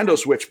regular Nintendo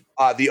Switch,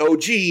 the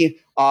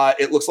OG,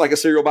 it looks like a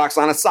cereal box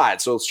on its side,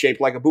 so it's shaped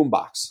like a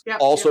boombox. Yep,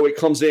 also, it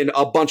comes in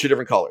a bunch of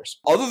different colors.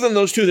 Other than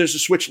those 2, there's a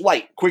Switch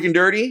Lite. Quick and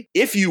dirty,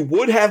 if you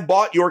would have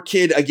bought your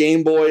kid a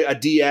Game Boy, a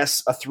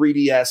DS, a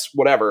 3DS,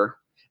 whatever,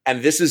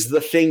 and this is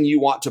the thing you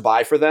want to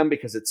buy for them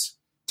because it's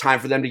time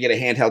for them to get a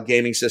handheld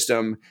gaming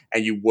system,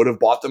 and you would have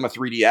bought them a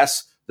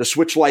 3DS, the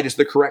Switch Lite is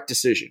the correct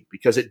decision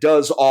because it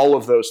does all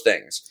of those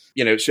things.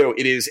 So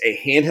it is a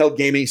handheld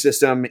gaming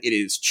system. It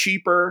is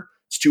cheaper.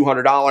 It's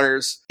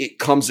 $200. It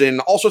comes in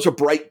all sorts of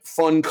bright,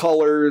 fun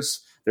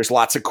colors. There's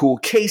lots of cool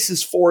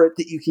cases for it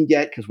that you can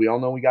get because we all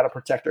know we got to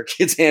protect our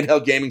kids'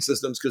 handheld gaming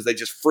systems because they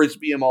just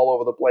frisbee them all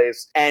over the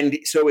place. And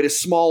so it is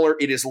smaller.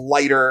 It is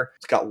lighter.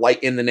 It's got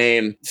light in the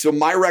name. So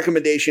my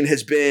recommendation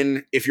has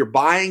been if you're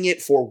buying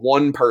it for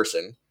one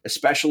person,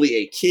 especially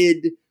a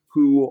kid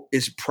who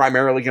is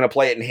primarily going to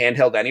play it in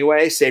handheld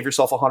anyway, save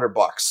yourself $100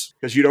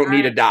 because you don't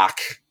need a dock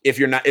if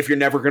you're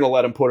never going to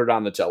let them put it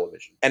on the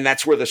television. And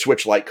that's where the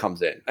Switch Lite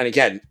comes in. And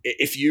again,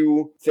 if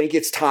you think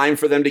it's time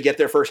for them to get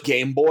their first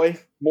Game Boy,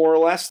 more or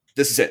less,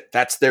 this is it.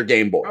 That's their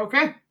Game Boy.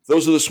 Okay.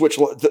 Those are the Switch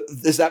Lite.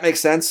 Does that make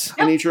sense,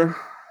 Yep. Anitra?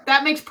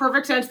 That makes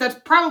perfect sense.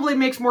 That probably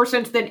makes more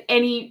sense than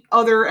any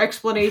other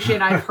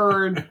explanation I've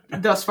heard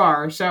thus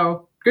far.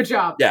 So good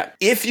job. Yeah.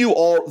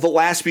 The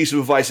last piece of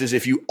advice is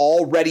if you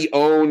already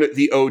own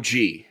the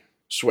OG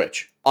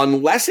Switch,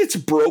 unless it's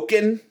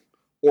broken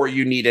or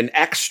you need an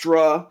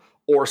extra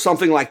or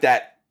something like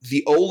that,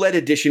 the OLED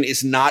edition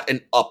is not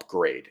an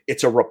upgrade.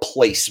 It's a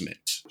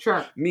replacement.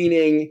 Sure.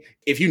 Meaning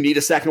if you need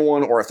a second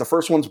one or if the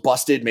first one's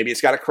busted, maybe it's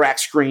got a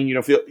cracked screen, you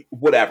don't feel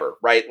whatever,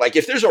 right? Like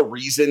if there's a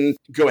reason,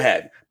 go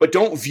ahead. But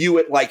don't view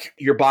it like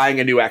you're buying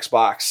a new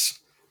Xbox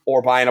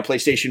or buying a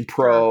PlayStation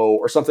Pro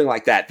or something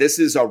like that. This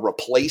is a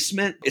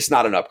replacement. It's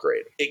not an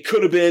upgrade. It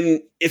could have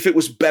been if it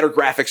was better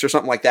graphics or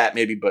something like that,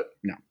 maybe, but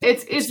no.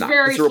 It's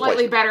very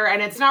slightly better,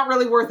 and it's not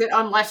really worth it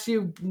unless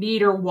you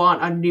need or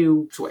want a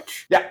new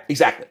Switch. Yeah,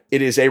 exactly.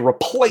 It is a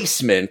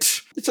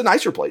replacement. It's a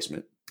nice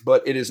replacement,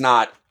 but it is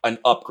not an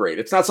upgrade.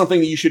 It's not something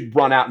that you should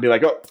run out and be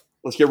like, oh,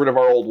 let's get rid of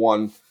our old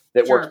one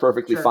that works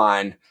perfectly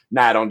fine.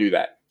 Nah, don't do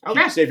that.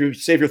 Okay. Save your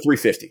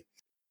 $350.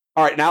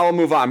 All right, now I'll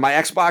move on. My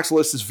Xbox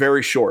list is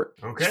very short.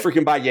 Okay. Just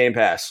freaking buy Game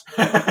Pass.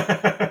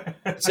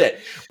 That's it.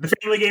 The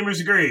family gamers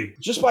agree.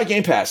 Just buy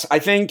Game Pass. I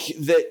think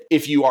that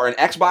if you are an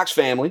Xbox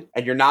family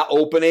and you're not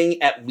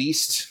opening at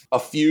least a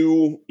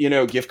few,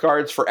 gift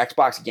cards for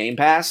Xbox Game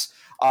Pass,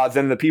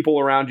 then the people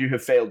around you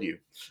have failed you.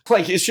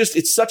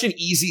 It's such an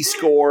easy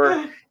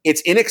score.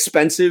 It's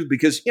inexpensive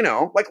because,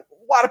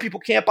 a lot of people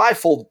can't buy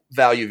full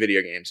value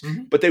video games,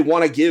 but they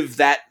want to give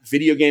that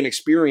video game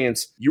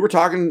experience. You were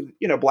talking,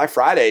 Black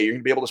Friday, you're going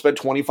to be able to spend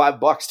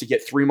 $25 to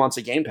get 3 months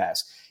of Game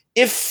Pass.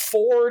 If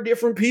 4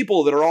 different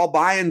people that are all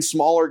buying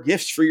smaller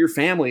gifts for your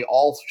family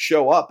all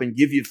show up and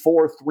give you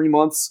 4 3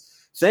 months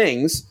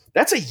things,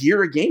 that's a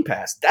year of Game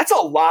Pass. That's a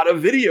lot of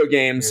video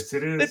games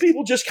that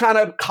people just kind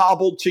of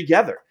cobbled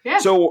together. Yeah.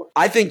 So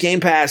I think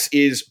Game Pass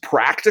is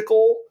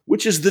practical,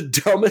 which is the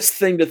dumbest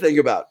thing to think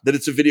about, that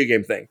it's a video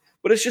game thing.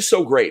 But it's just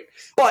so great.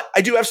 But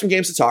I do have some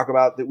games to talk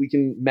about that we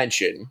can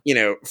mention,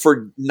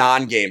 for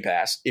non-Game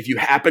Pass. If you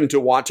happen to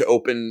want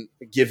to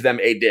give them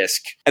a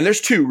disc. And there's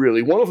 2,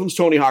 really. One of them is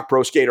Tony Hawk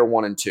Pro Skater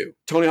 1 and 2.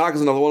 Tony Hawk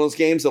is another one of those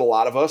games that a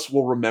lot of us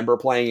will remember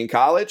playing in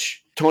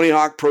college. Tony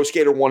Hawk Pro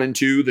Skater 1 and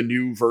 2, the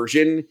new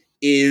version,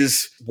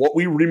 is what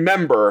we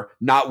remember,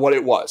 not what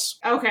it was.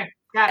 Okay.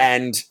 Got it.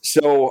 And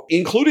so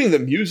including the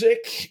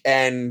music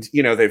and,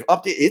 they've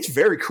updated, it's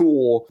very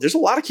cool. There's a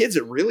lot of kids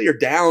that really are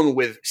down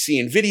with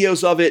seeing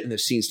videos of it and they've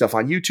seen stuff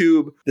on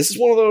YouTube. This is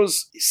one of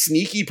those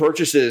sneaky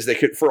purchases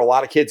that for a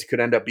lot of kids, could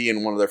end up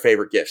being one of their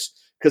favorite gifts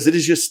because it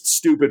is just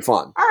stupid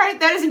fun. All right.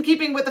 That is in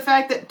keeping with the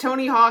fact that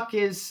Tony Hawk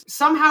is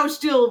somehow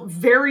still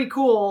very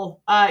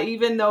cool,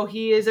 even though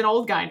he is an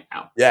old guy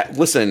now. Yeah.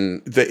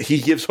 Listen, he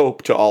gives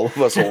hope to all of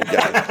us old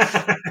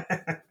guys.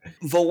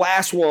 The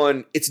last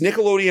one, it's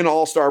Nickelodeon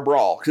All-Star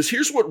Brawl. Because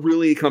here's what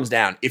really comes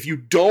down. If you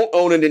don't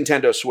own a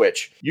Nintendo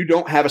Switch, you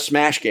don't have a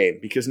Smash game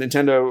because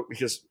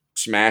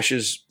Smash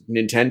is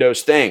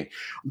Nintendo's thing.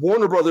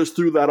 Warner Brothers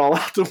threw that all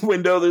out the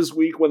window this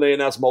week when they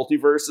announced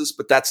Multiverses,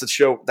 but that's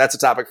a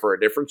topic for a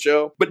different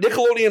show. But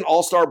Nickelodeon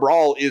All-Star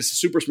Brawl is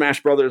Super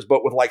Smash Brothers,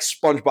 but with like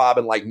SpongeBob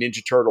and like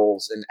Ninja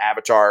Turtles and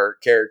Avatar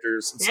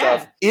characters and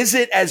stuff. Is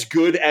it as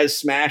good as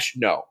Smash?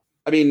 No.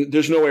 I mean,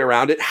 there's no way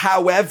around it.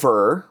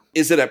 However,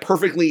 is it a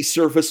perfectly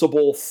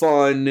serviceable,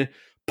 fun,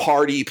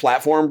 party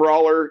platform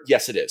brawler?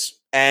 Yes, it is.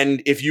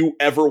 And if you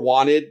ever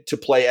wanted to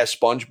play as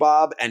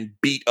SpongeBob and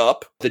beat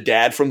up the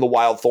dad from the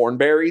Wild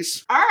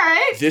Thornberrys, all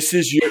right, this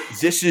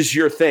is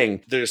your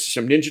thing. There's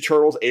some Ninja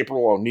Turtles.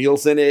 April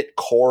O'Neil's in it.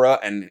 Korra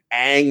and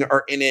Aang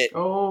are in it.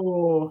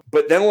 Oh,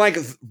 but then like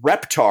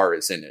Reptar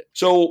is in it.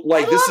 So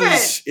like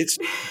this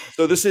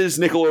is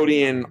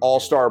Nickelodeon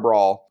All-Star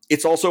Brawl.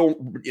 It's also,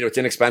 it's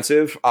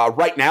inexpensive.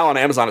 Right now on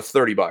Amazon, it's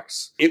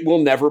 $30. It will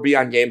never be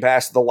on Game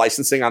Pass. The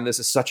licensing on this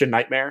is such a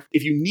nightmare.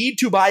 If you need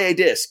to buy a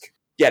disc,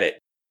 get it.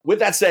 With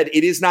that said,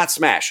 it is not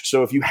Smash.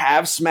 So if you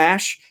have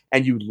Smash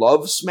and you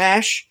love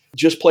Smash,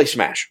 just play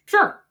Smash.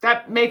 Sure.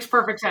 That makes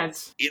perfect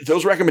sense.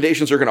 Those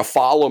recommendations are going to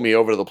follow me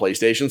over to the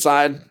PlayStation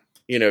side,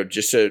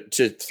 just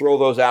to throw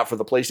those out for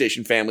the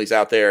PlayStation families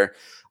out there.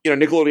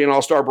 Nickelodeon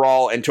All-Star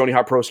Brawl and Tony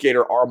Hawk Pro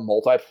Skater are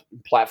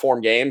multi-platform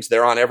games.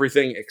 They're on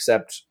everything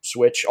except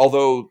Switch.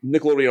 Although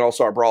Nickelodeon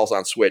All-Star Brawl is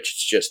on Switch,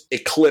 it's just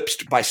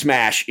eclipsed by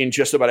Smash in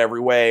just about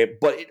every way.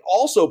 But it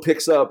also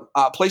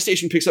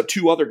PlayStation picks up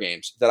 2 other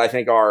games that I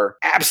think are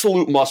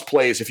absolute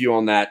must-plays if you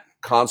own that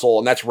console.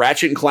 And that's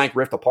Ratchet & Clank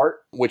Rift Apart,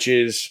 which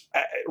is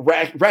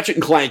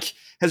Ratchet & Clank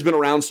has been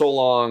around so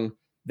long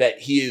that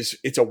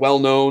it's a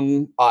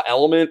well-known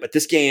element. But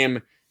this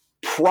game,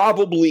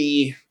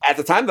 probably at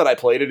the time that I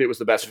played it, it was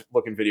the best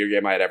looking video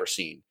game I had ever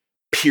seen.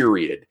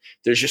 Period.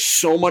 There's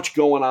just so much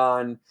going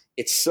on.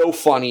 It's so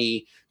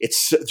funny.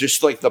 It's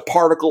just like the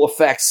particle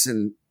effects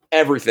and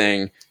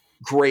everything.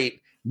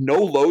 Great. no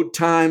load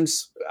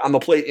times on the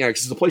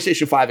because it's a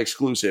PlayStation 5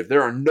 exclusive.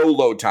 There are no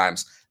load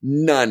times.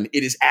 None.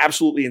 It is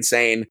absolutely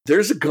insane.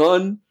 There's a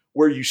gun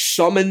where you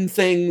summon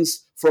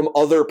things from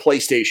other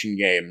PlayStation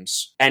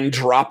games and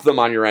drop them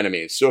on your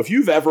enemies. So if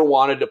you've ever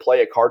wanted to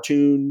play a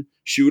cartoon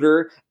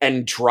shooter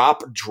and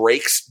drop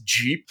Drake's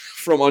Jeep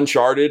from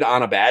Uncharted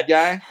on a bad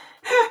guy,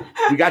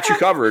 we got you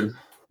covered.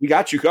 We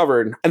got you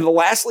covered. And the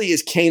lastly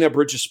is Kena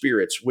Bridge of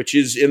Spirits, which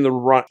is in the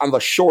run on the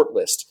short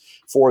list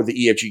for the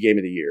EFG Game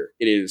of the Year.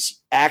 It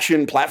is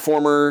action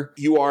platformer.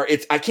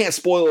 I can't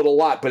spoil it a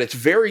lot, but it's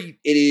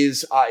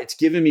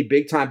giving me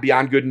big time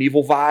Beyond Good and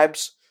Evil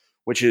vibes,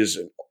 which is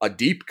a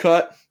deep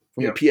cut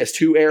from the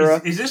PS2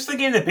 era. Is this the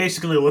game that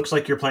basically looks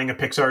like you're playing a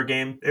Pixar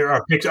game or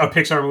a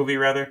Pixar movie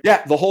rather?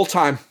 Yeah, the whole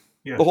time.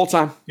 Yeah. The whole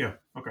time. Yeah.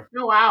 Okay.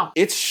 Oh, wow.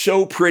 It's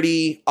so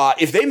pretty.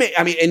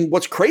 And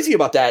what's crazy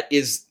about that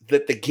is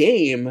that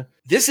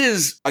this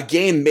is a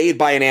game made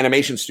by an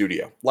animation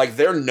studio. Like,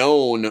 they're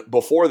known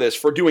before this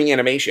for doing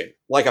animation.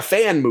 Like, a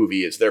fan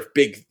movie is their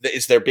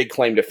big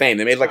claim to fame.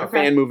 They made a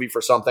fan movie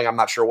for something, I'm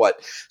not sure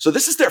what. So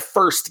this is their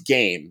first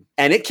game,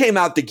 and it came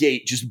out the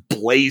gate just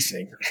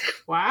blazing.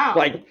 Wow.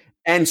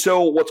 And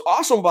so what's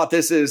awesome about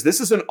this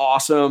is an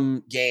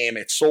awesome game.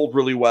 It sold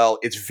really well.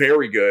 It's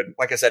very good.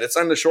 Like I said, it's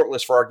on the short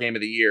list for our Game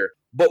of the Year.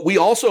 But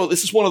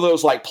this is one of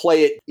those,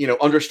 play it,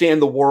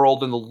 understand the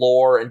world and the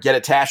lore and get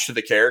attached to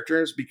the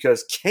characters,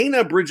 because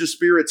Kena Bridge of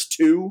Spirits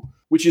 2,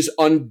 which is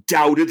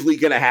undoubtedly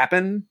going to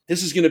happen,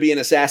 this is going to be an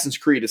Assassin's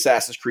Creed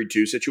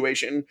 2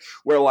 situation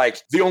where,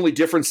 the only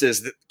difference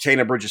is that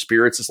Kena Bridge of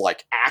Spirits is,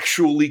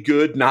 actually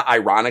good, not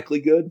ironically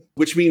good,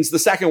 which means the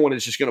second one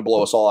is just going to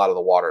blow us all out of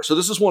the water. So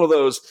this is one of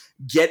those,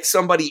 get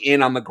somebody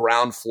in on the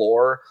ground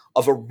floor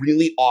of a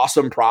really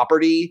awesome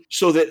property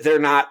so that they're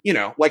not,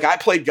 I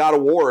played God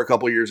of War a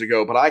couple years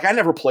ago, but I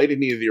never played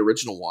any of the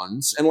original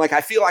ones. And I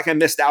feel like I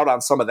missed out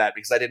on some of that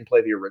because I didn't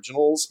play the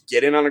originals.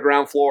 Get in on the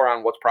ground floor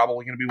on what's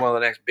probably going to be one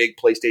of the next big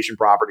PlayStation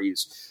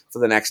properties for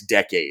the next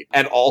decade.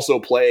 And also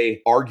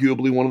play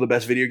arguably one of the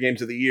best video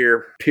games of the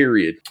year,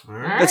 period. All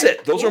right. That's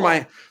it. Those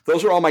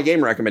are all my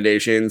game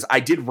recommendations.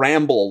 I did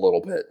ramble a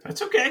little bit.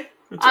 That's okay.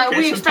 It's okay.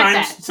 We expect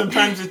that.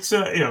 Sometimes it's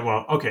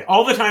okay.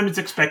 All the time it's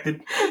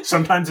expected.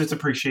 Sometimes it's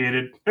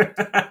appreciated. All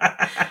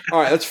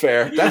right, that's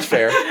fair.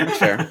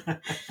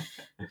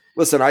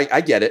 Listen,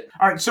 I get it.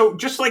 All right, so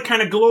just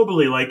kind of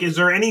globally, is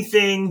there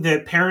anything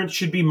that parents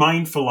should be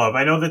mindful of?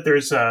 I know that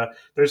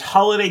there's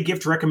holiday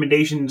gift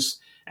recommendations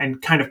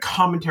and kind of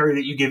commentary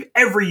that you give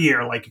every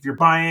year, if you're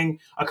buying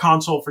a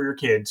console for your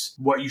kids,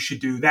 what you should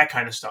do, that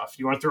kind of stuff.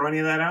 Do you want to throw any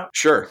of that out?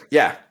 Sure.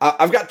 Yeah,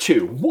 I've got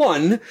two.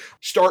 One,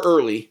 start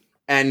early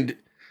and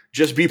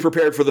just be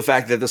prepared for the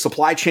fact that the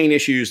supply chain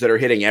issues that are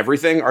hitting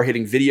everything are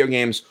hitting video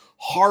games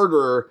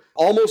harder,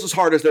 almost as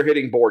hard as they're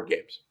hitting board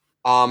games.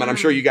 And I'm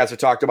sure you guys have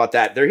talked about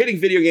that. They're hitting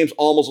video games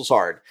almost as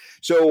hard.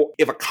 So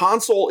if a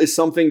console is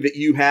something that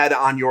you had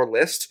on your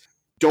list,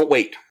 don't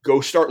wait.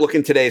 Go start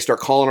looking today. Start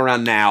calling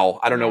around now.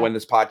 I don't know when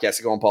this podcast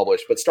is going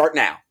published, but start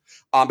now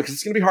because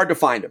it's going to be hard to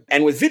find them.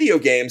 And with video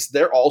games,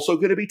 they're also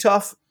going to be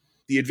tough.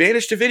 The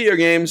advantage to video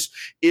games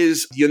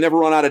is you'll never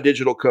run out of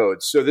digital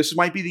codes. So this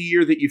might be the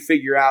year that you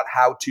figure out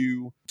how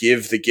to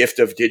give the gift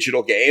of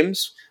digital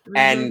games. Mm-hmm.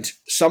 And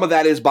some of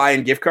that is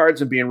buying gift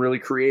cards and being really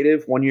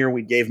creative. One year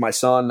we gave my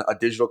son a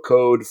digital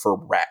code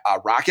for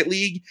Rocket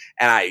League,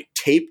 and I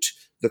taped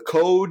the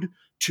code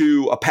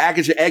to a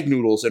package of egg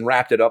noodles and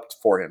wrapped it up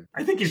for him.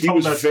 I think he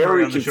was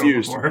very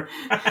confused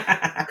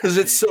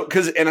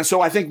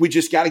so I think we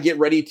just got to get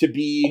ready to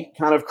be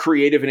kind of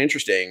creative and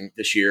interesting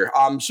this year.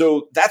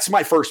 So that's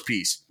my first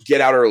piece.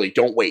 Get out early.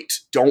 Don't wait,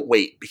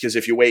 because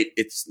if you wait,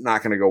 it's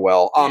not going to go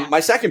well. My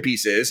second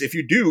piece is if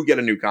you do get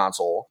a new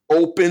console,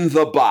 open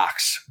the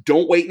box.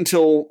 Don't wait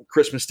until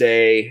Christmas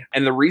Day.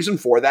 And the reason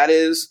for that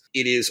is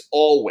it is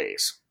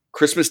always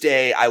Christmas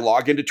Day. I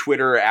log into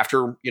Twitter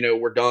after,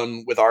 we're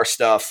done with our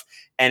stuff,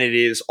 and it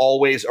is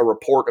always a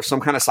report of some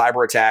kind of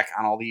cyber attack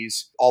on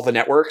all the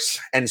networks.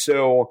 And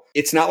so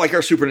it's not like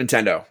our Super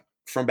Nintendo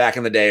from back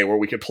in the day where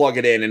we could plug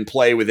it in and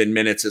play within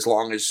minutes as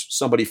long as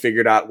somebody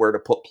figured out where to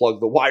plug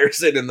the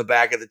wires in the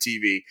back of the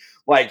TV.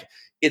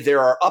 There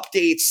are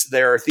updates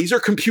there. These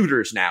are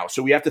computers now.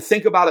 So we have to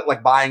think about it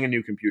like buying a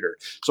new computer.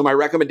 So my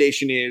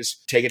recommendation is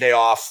take a day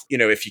off,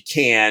 if you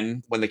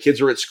can, when the kids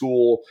are at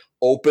school,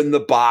 open the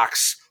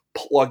box,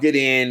 plug it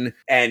in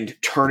and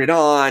turn it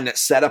on,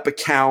 set up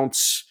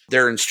accounts.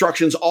 There are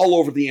instructions all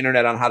over the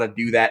internet on how to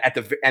do that.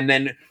 And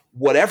then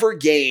whatever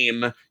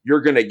game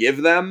you're going to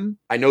give them,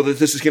 I know that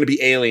this is going to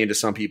be alien to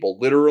some people,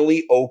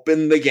 literally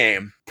open the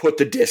game, put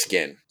the disc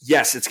in.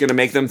 Yes, it's going to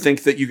make them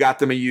think that you got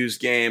them a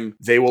used game.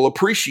 They will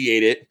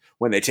appreciate it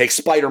when they take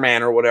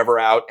Spider-Man or whatever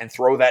out and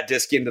throw that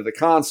disc into the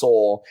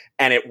console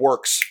and it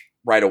works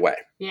right away.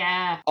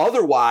 Yeah.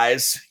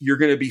 Otherwise, you're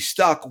going to be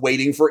stuck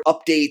waiting for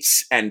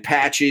updates and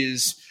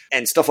patches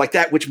and stuff like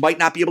that, which might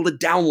not be able to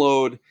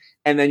download.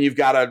 And then you've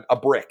got a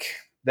brick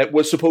that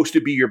was supposed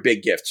to be your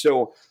big gift.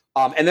 So,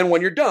 and then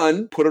when you're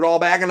done, put it all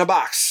back in the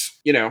box.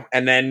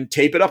 and then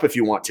tape it up if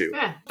you want to.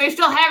 Yeah. They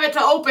still have it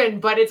to open,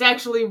 but it's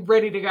actually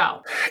ready to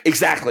go.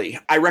 Exactly.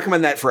 I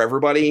recommend that for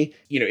everybody.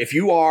 If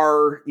you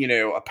are,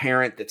 a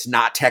parent that's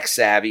not tech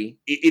savvy,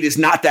 it is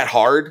not that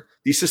hard.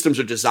 These systems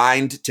are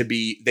designed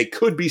they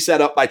could be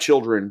set up by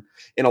children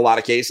in a lot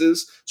of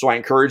cases. So I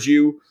encourage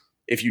you,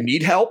 if you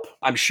need help,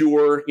 I'm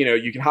sure,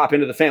 you can hop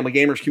into the Family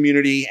Gamers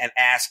community and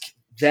ask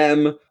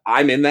them.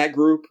 I'm in that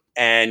group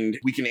and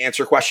we can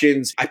answer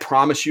questions. I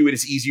promise you it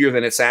is easier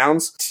than it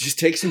sounds. Just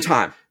take some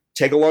time.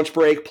 Take a lunch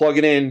break, plug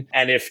it in.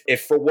 And if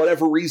for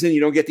whatever reason you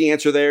don't get the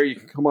answer there, you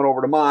can come on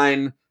over to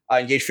mine,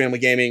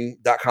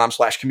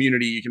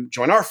 engagefamilygaming.com/community. You can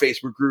join our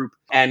Facebook group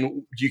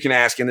and you can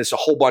ask, and there's a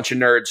whole bunch of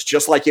nerds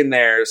just like in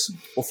theirs.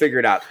 We'll figure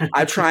it out.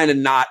 I'm trying to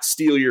not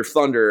steal your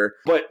thunder,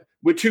 but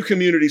with two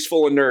communities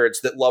full of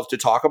nerds that love to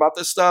talk about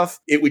this stuff,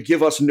 it would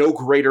give us no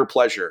greater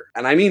pleasure.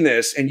 And I mean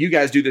this, and you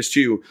guys do this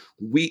too.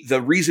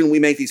 The reason we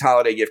make these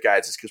holiday gift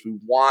guides is because we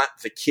want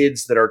the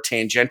kids that are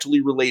tangentially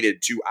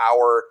related to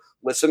our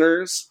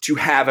listeners to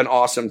have an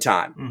awesome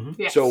time. Mm-hmm.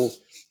 Yes. So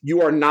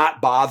you are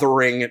not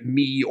bothering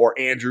me or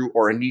Andrew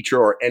or Anitra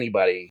or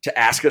anybody to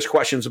ask us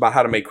questions about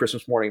how to make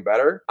Christmas morning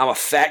better. I'm a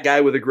fat guy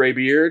with a gray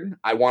beard.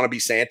 I want to be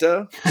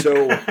Santa.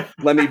 So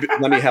let me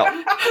help.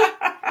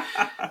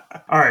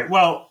 All right.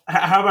 Well,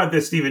 how about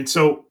this, Stephen?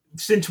 So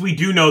since we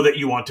do know that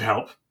you want to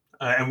help,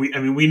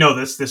 and we know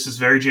this is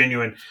very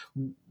genuine.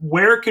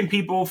 Where can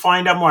people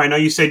find out more? I know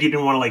you said you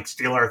didn't want to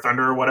steal our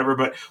thunder or whatever,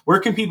 but where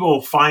can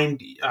people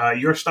find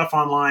your stuff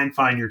online,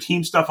 find your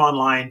team stuff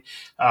online,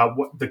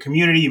 the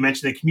community? You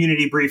mentioned the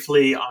community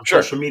briefly on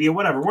social media,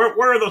 whatever.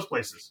 Where are those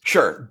places?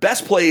 Sure.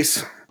 Best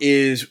place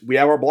is we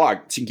have our blog.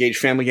 It's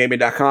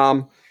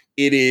engagefamilygaming.com.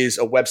 It is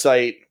a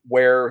website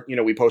where,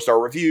 we post our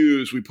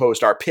reviews, we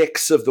post our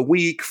picks of the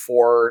week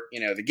for,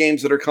 the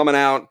games that are coming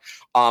out.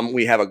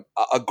 We have a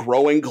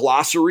growing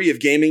glossary of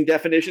gaming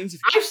definitions.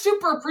 I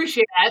super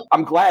appreciate that.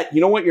 I'm glad.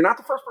 You know what? You're not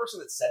the first person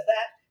that said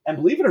that. And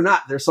believe it or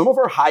not, they're some of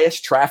our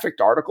highest trafficked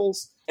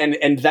articles.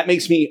 And that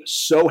makes me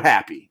so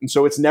happy. And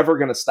so it's never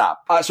going to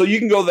stop. So you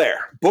can go there,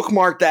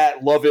 bookmark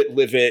that, love it,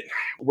 live it.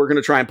 We're going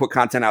to try and put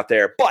content out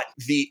there. But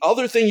the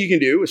other thing you can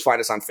do is find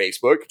us on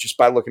Facebook just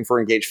by looking for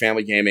Engaged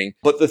Family Gaming.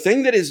 But the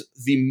thing that is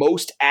the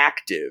most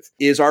active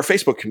is our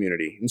Facebook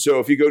community. And so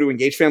if you go to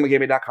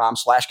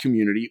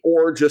engagefamilygaming.com/community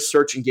or just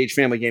search Engaged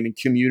Family Gaming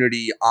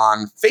Community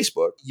on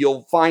Facebook,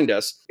 you'll find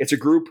us. It's a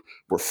group.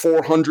 We're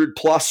 400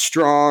 plus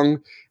strong.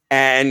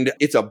 And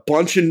it's a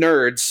bunch of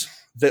nerds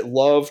that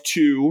love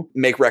to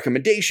make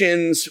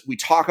recommendations. We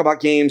talk about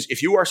games.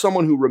 If you are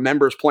someone who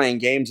remembers playing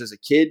games as a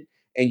kid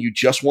and you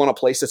just want a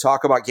place to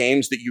talk about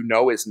games that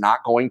is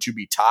not going to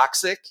be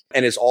toxic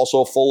and is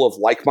also full of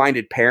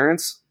like-minded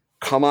parents,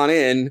 come on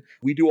in.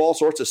 We do all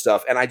sorts of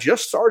stuff. And I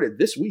just started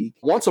this week.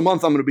 Once a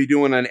month, I'm going to be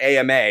doing an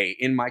AMA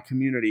in my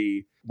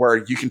community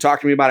where you can talk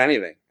to me about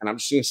anything. And I'm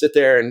just going to sit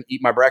there and eat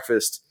my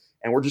breakfast.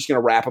 And we're just going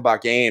to rap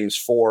about games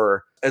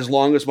for as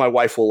long as my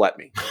wife will let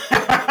me.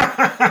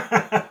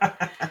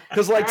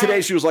 Because today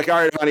she was like, all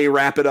right, honey,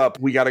 wrap it up.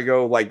 We got to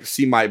go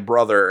see my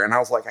brother. And I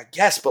was like, I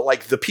guess, but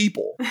the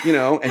people,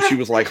 and she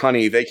was like,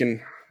 honey, they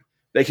can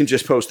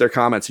just post their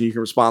comments and you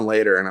can respond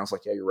later. And I was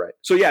like, yeah, you're right.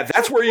 So yeah,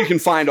 that's where you can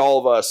find all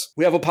of us.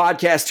 We have a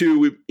podcast too.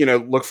 We,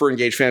 look for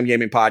Engaged Family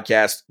Gaming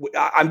Podcast.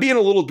 I'm being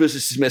a little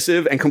business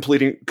dismissive and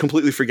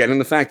completely forgetting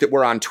the fact that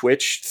we're on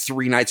Twitch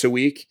 3 nights a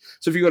week.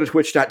 So if you go to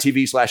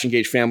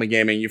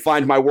twitch.tv/engagedfamilygaming, you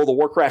find my World of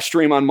Warcraft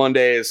stream on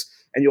Mondays.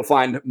 And you'll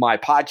find my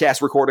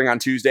podcast recording on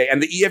Tuesday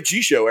and the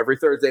EFG show every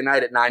Thursday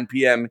night at 9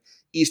 p.m.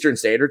 Eastern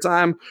Standard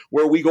Time,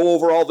 where we go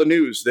over all the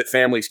news that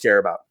families care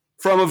about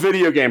from a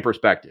video game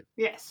perspective.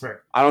 Yes. Right.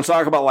 I don't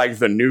talk about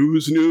the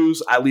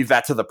news. I leave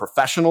that to the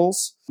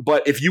professionals.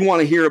 But if you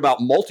want to hear about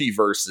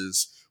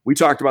multiverses, we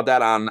talked about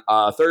that on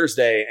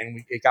Thursday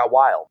and it got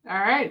wild. All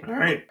right. All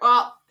right.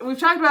 Well, we've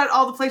talked about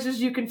all the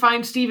places you can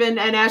find Stephen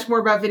and ask more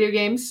about video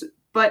games.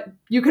 But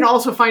you can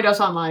also find us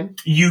online.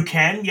 You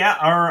can, yeah.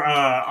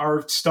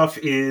 Our stuff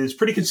is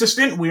pretty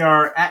consistent. We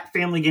are at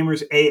Family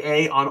Gamers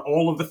AA on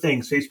all of the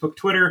things: Facebook,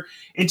 Twitter,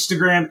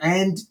 Instagram,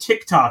 and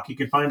TikTok. You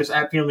can find us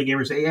at Family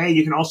Gamers AA.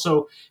 You can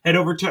also head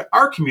over to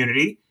our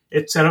community.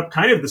 It's set up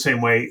kind of the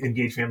same way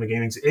Engaged Family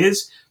Gaming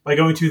is by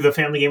going to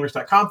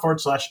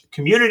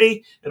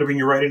thefamilygamers.com/community. It'll bring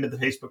you right into the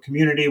Facebook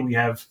community. We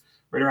have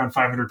right around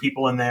 500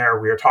 people in there.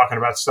 We are talking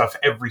about stuff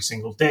every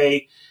single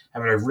day,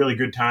 having a really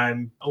good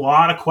time. A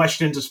lot of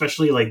questions,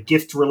 especially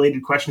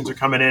gift-related questions are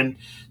coming in,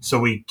 so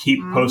we keep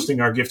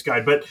posting our gift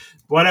guide. But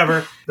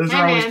whatever, those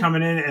are always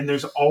coming in, and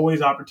there's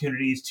always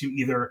opportunities to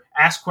either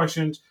ask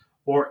questions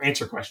or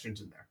answer questions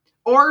in there.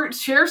 Or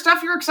share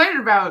stuff you're excited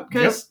about,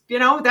 because,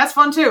 that's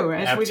fun too,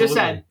 as we just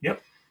said.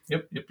 Yep.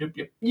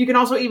 You can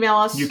also email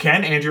us. You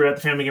can, Andrew at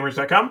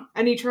thefamilygamers.com.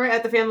 Anitra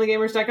at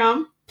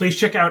thefamilygamers.com. Please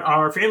check out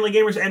our Family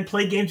Gamers and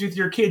Play Games with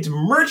Your Kids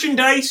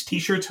merchandise,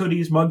 t-shirts,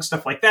 hoodies, mugs,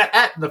 stuff like that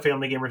at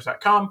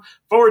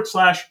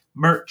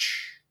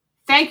thefamilygamers.com/merch.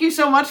 Thank you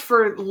so much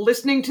for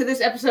listening to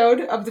this episode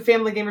of the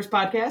Family Gamers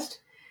Podcast.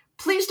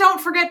 Please don't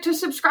forget to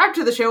subscribe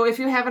to the show if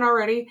you haven't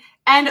already,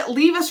 and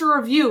leave us a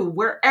review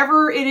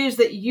wherever it is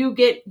that you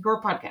get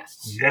your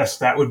podcasts. Yes,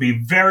 that would be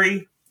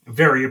very,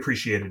 very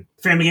appreciated.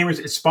 Family Gamers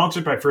is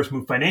sponsored by First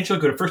Move Financial.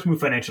 Go to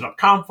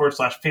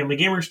firstmovefinancial.com/Family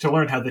Gamers to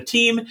learn how the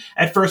team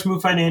at First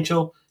Move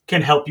Financial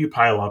can help you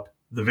pile up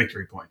the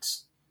victory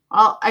points.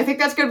 Well, I think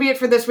that's going to be it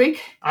for this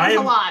week. That was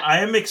a lot. I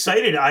am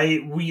excited.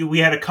 We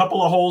had a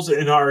couple of holes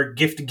in our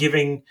gift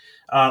giving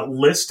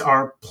list,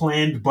 our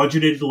planned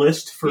budgeted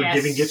list for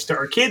giving gifts to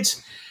our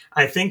kids.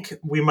 I think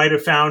we might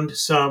have found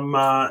some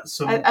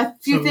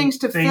things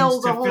to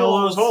fill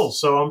those holes.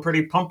 So I'm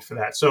pretty pumped for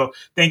that. So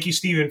thank you,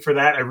 Stephen, for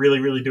that. I really,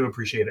 really do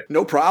appreciate it.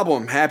 No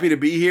problem. Happy to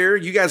be here.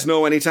 You guys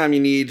know anytime you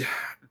need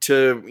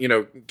to,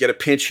 get a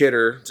pinch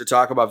hitter to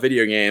talk about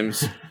video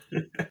games,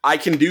 I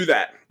can do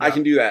that. Yeah, I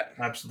can do that.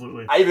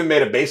 Absolutely. I even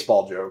made a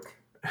baseball joke.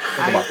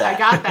 Think about that. I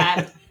got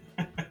that.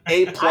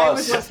 A+. I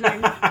was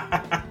listening.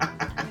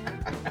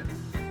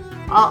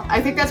 Well,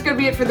 I think that's going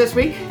to be it for this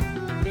week.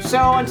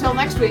 So until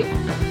next week,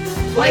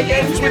 play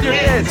games with your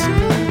kids.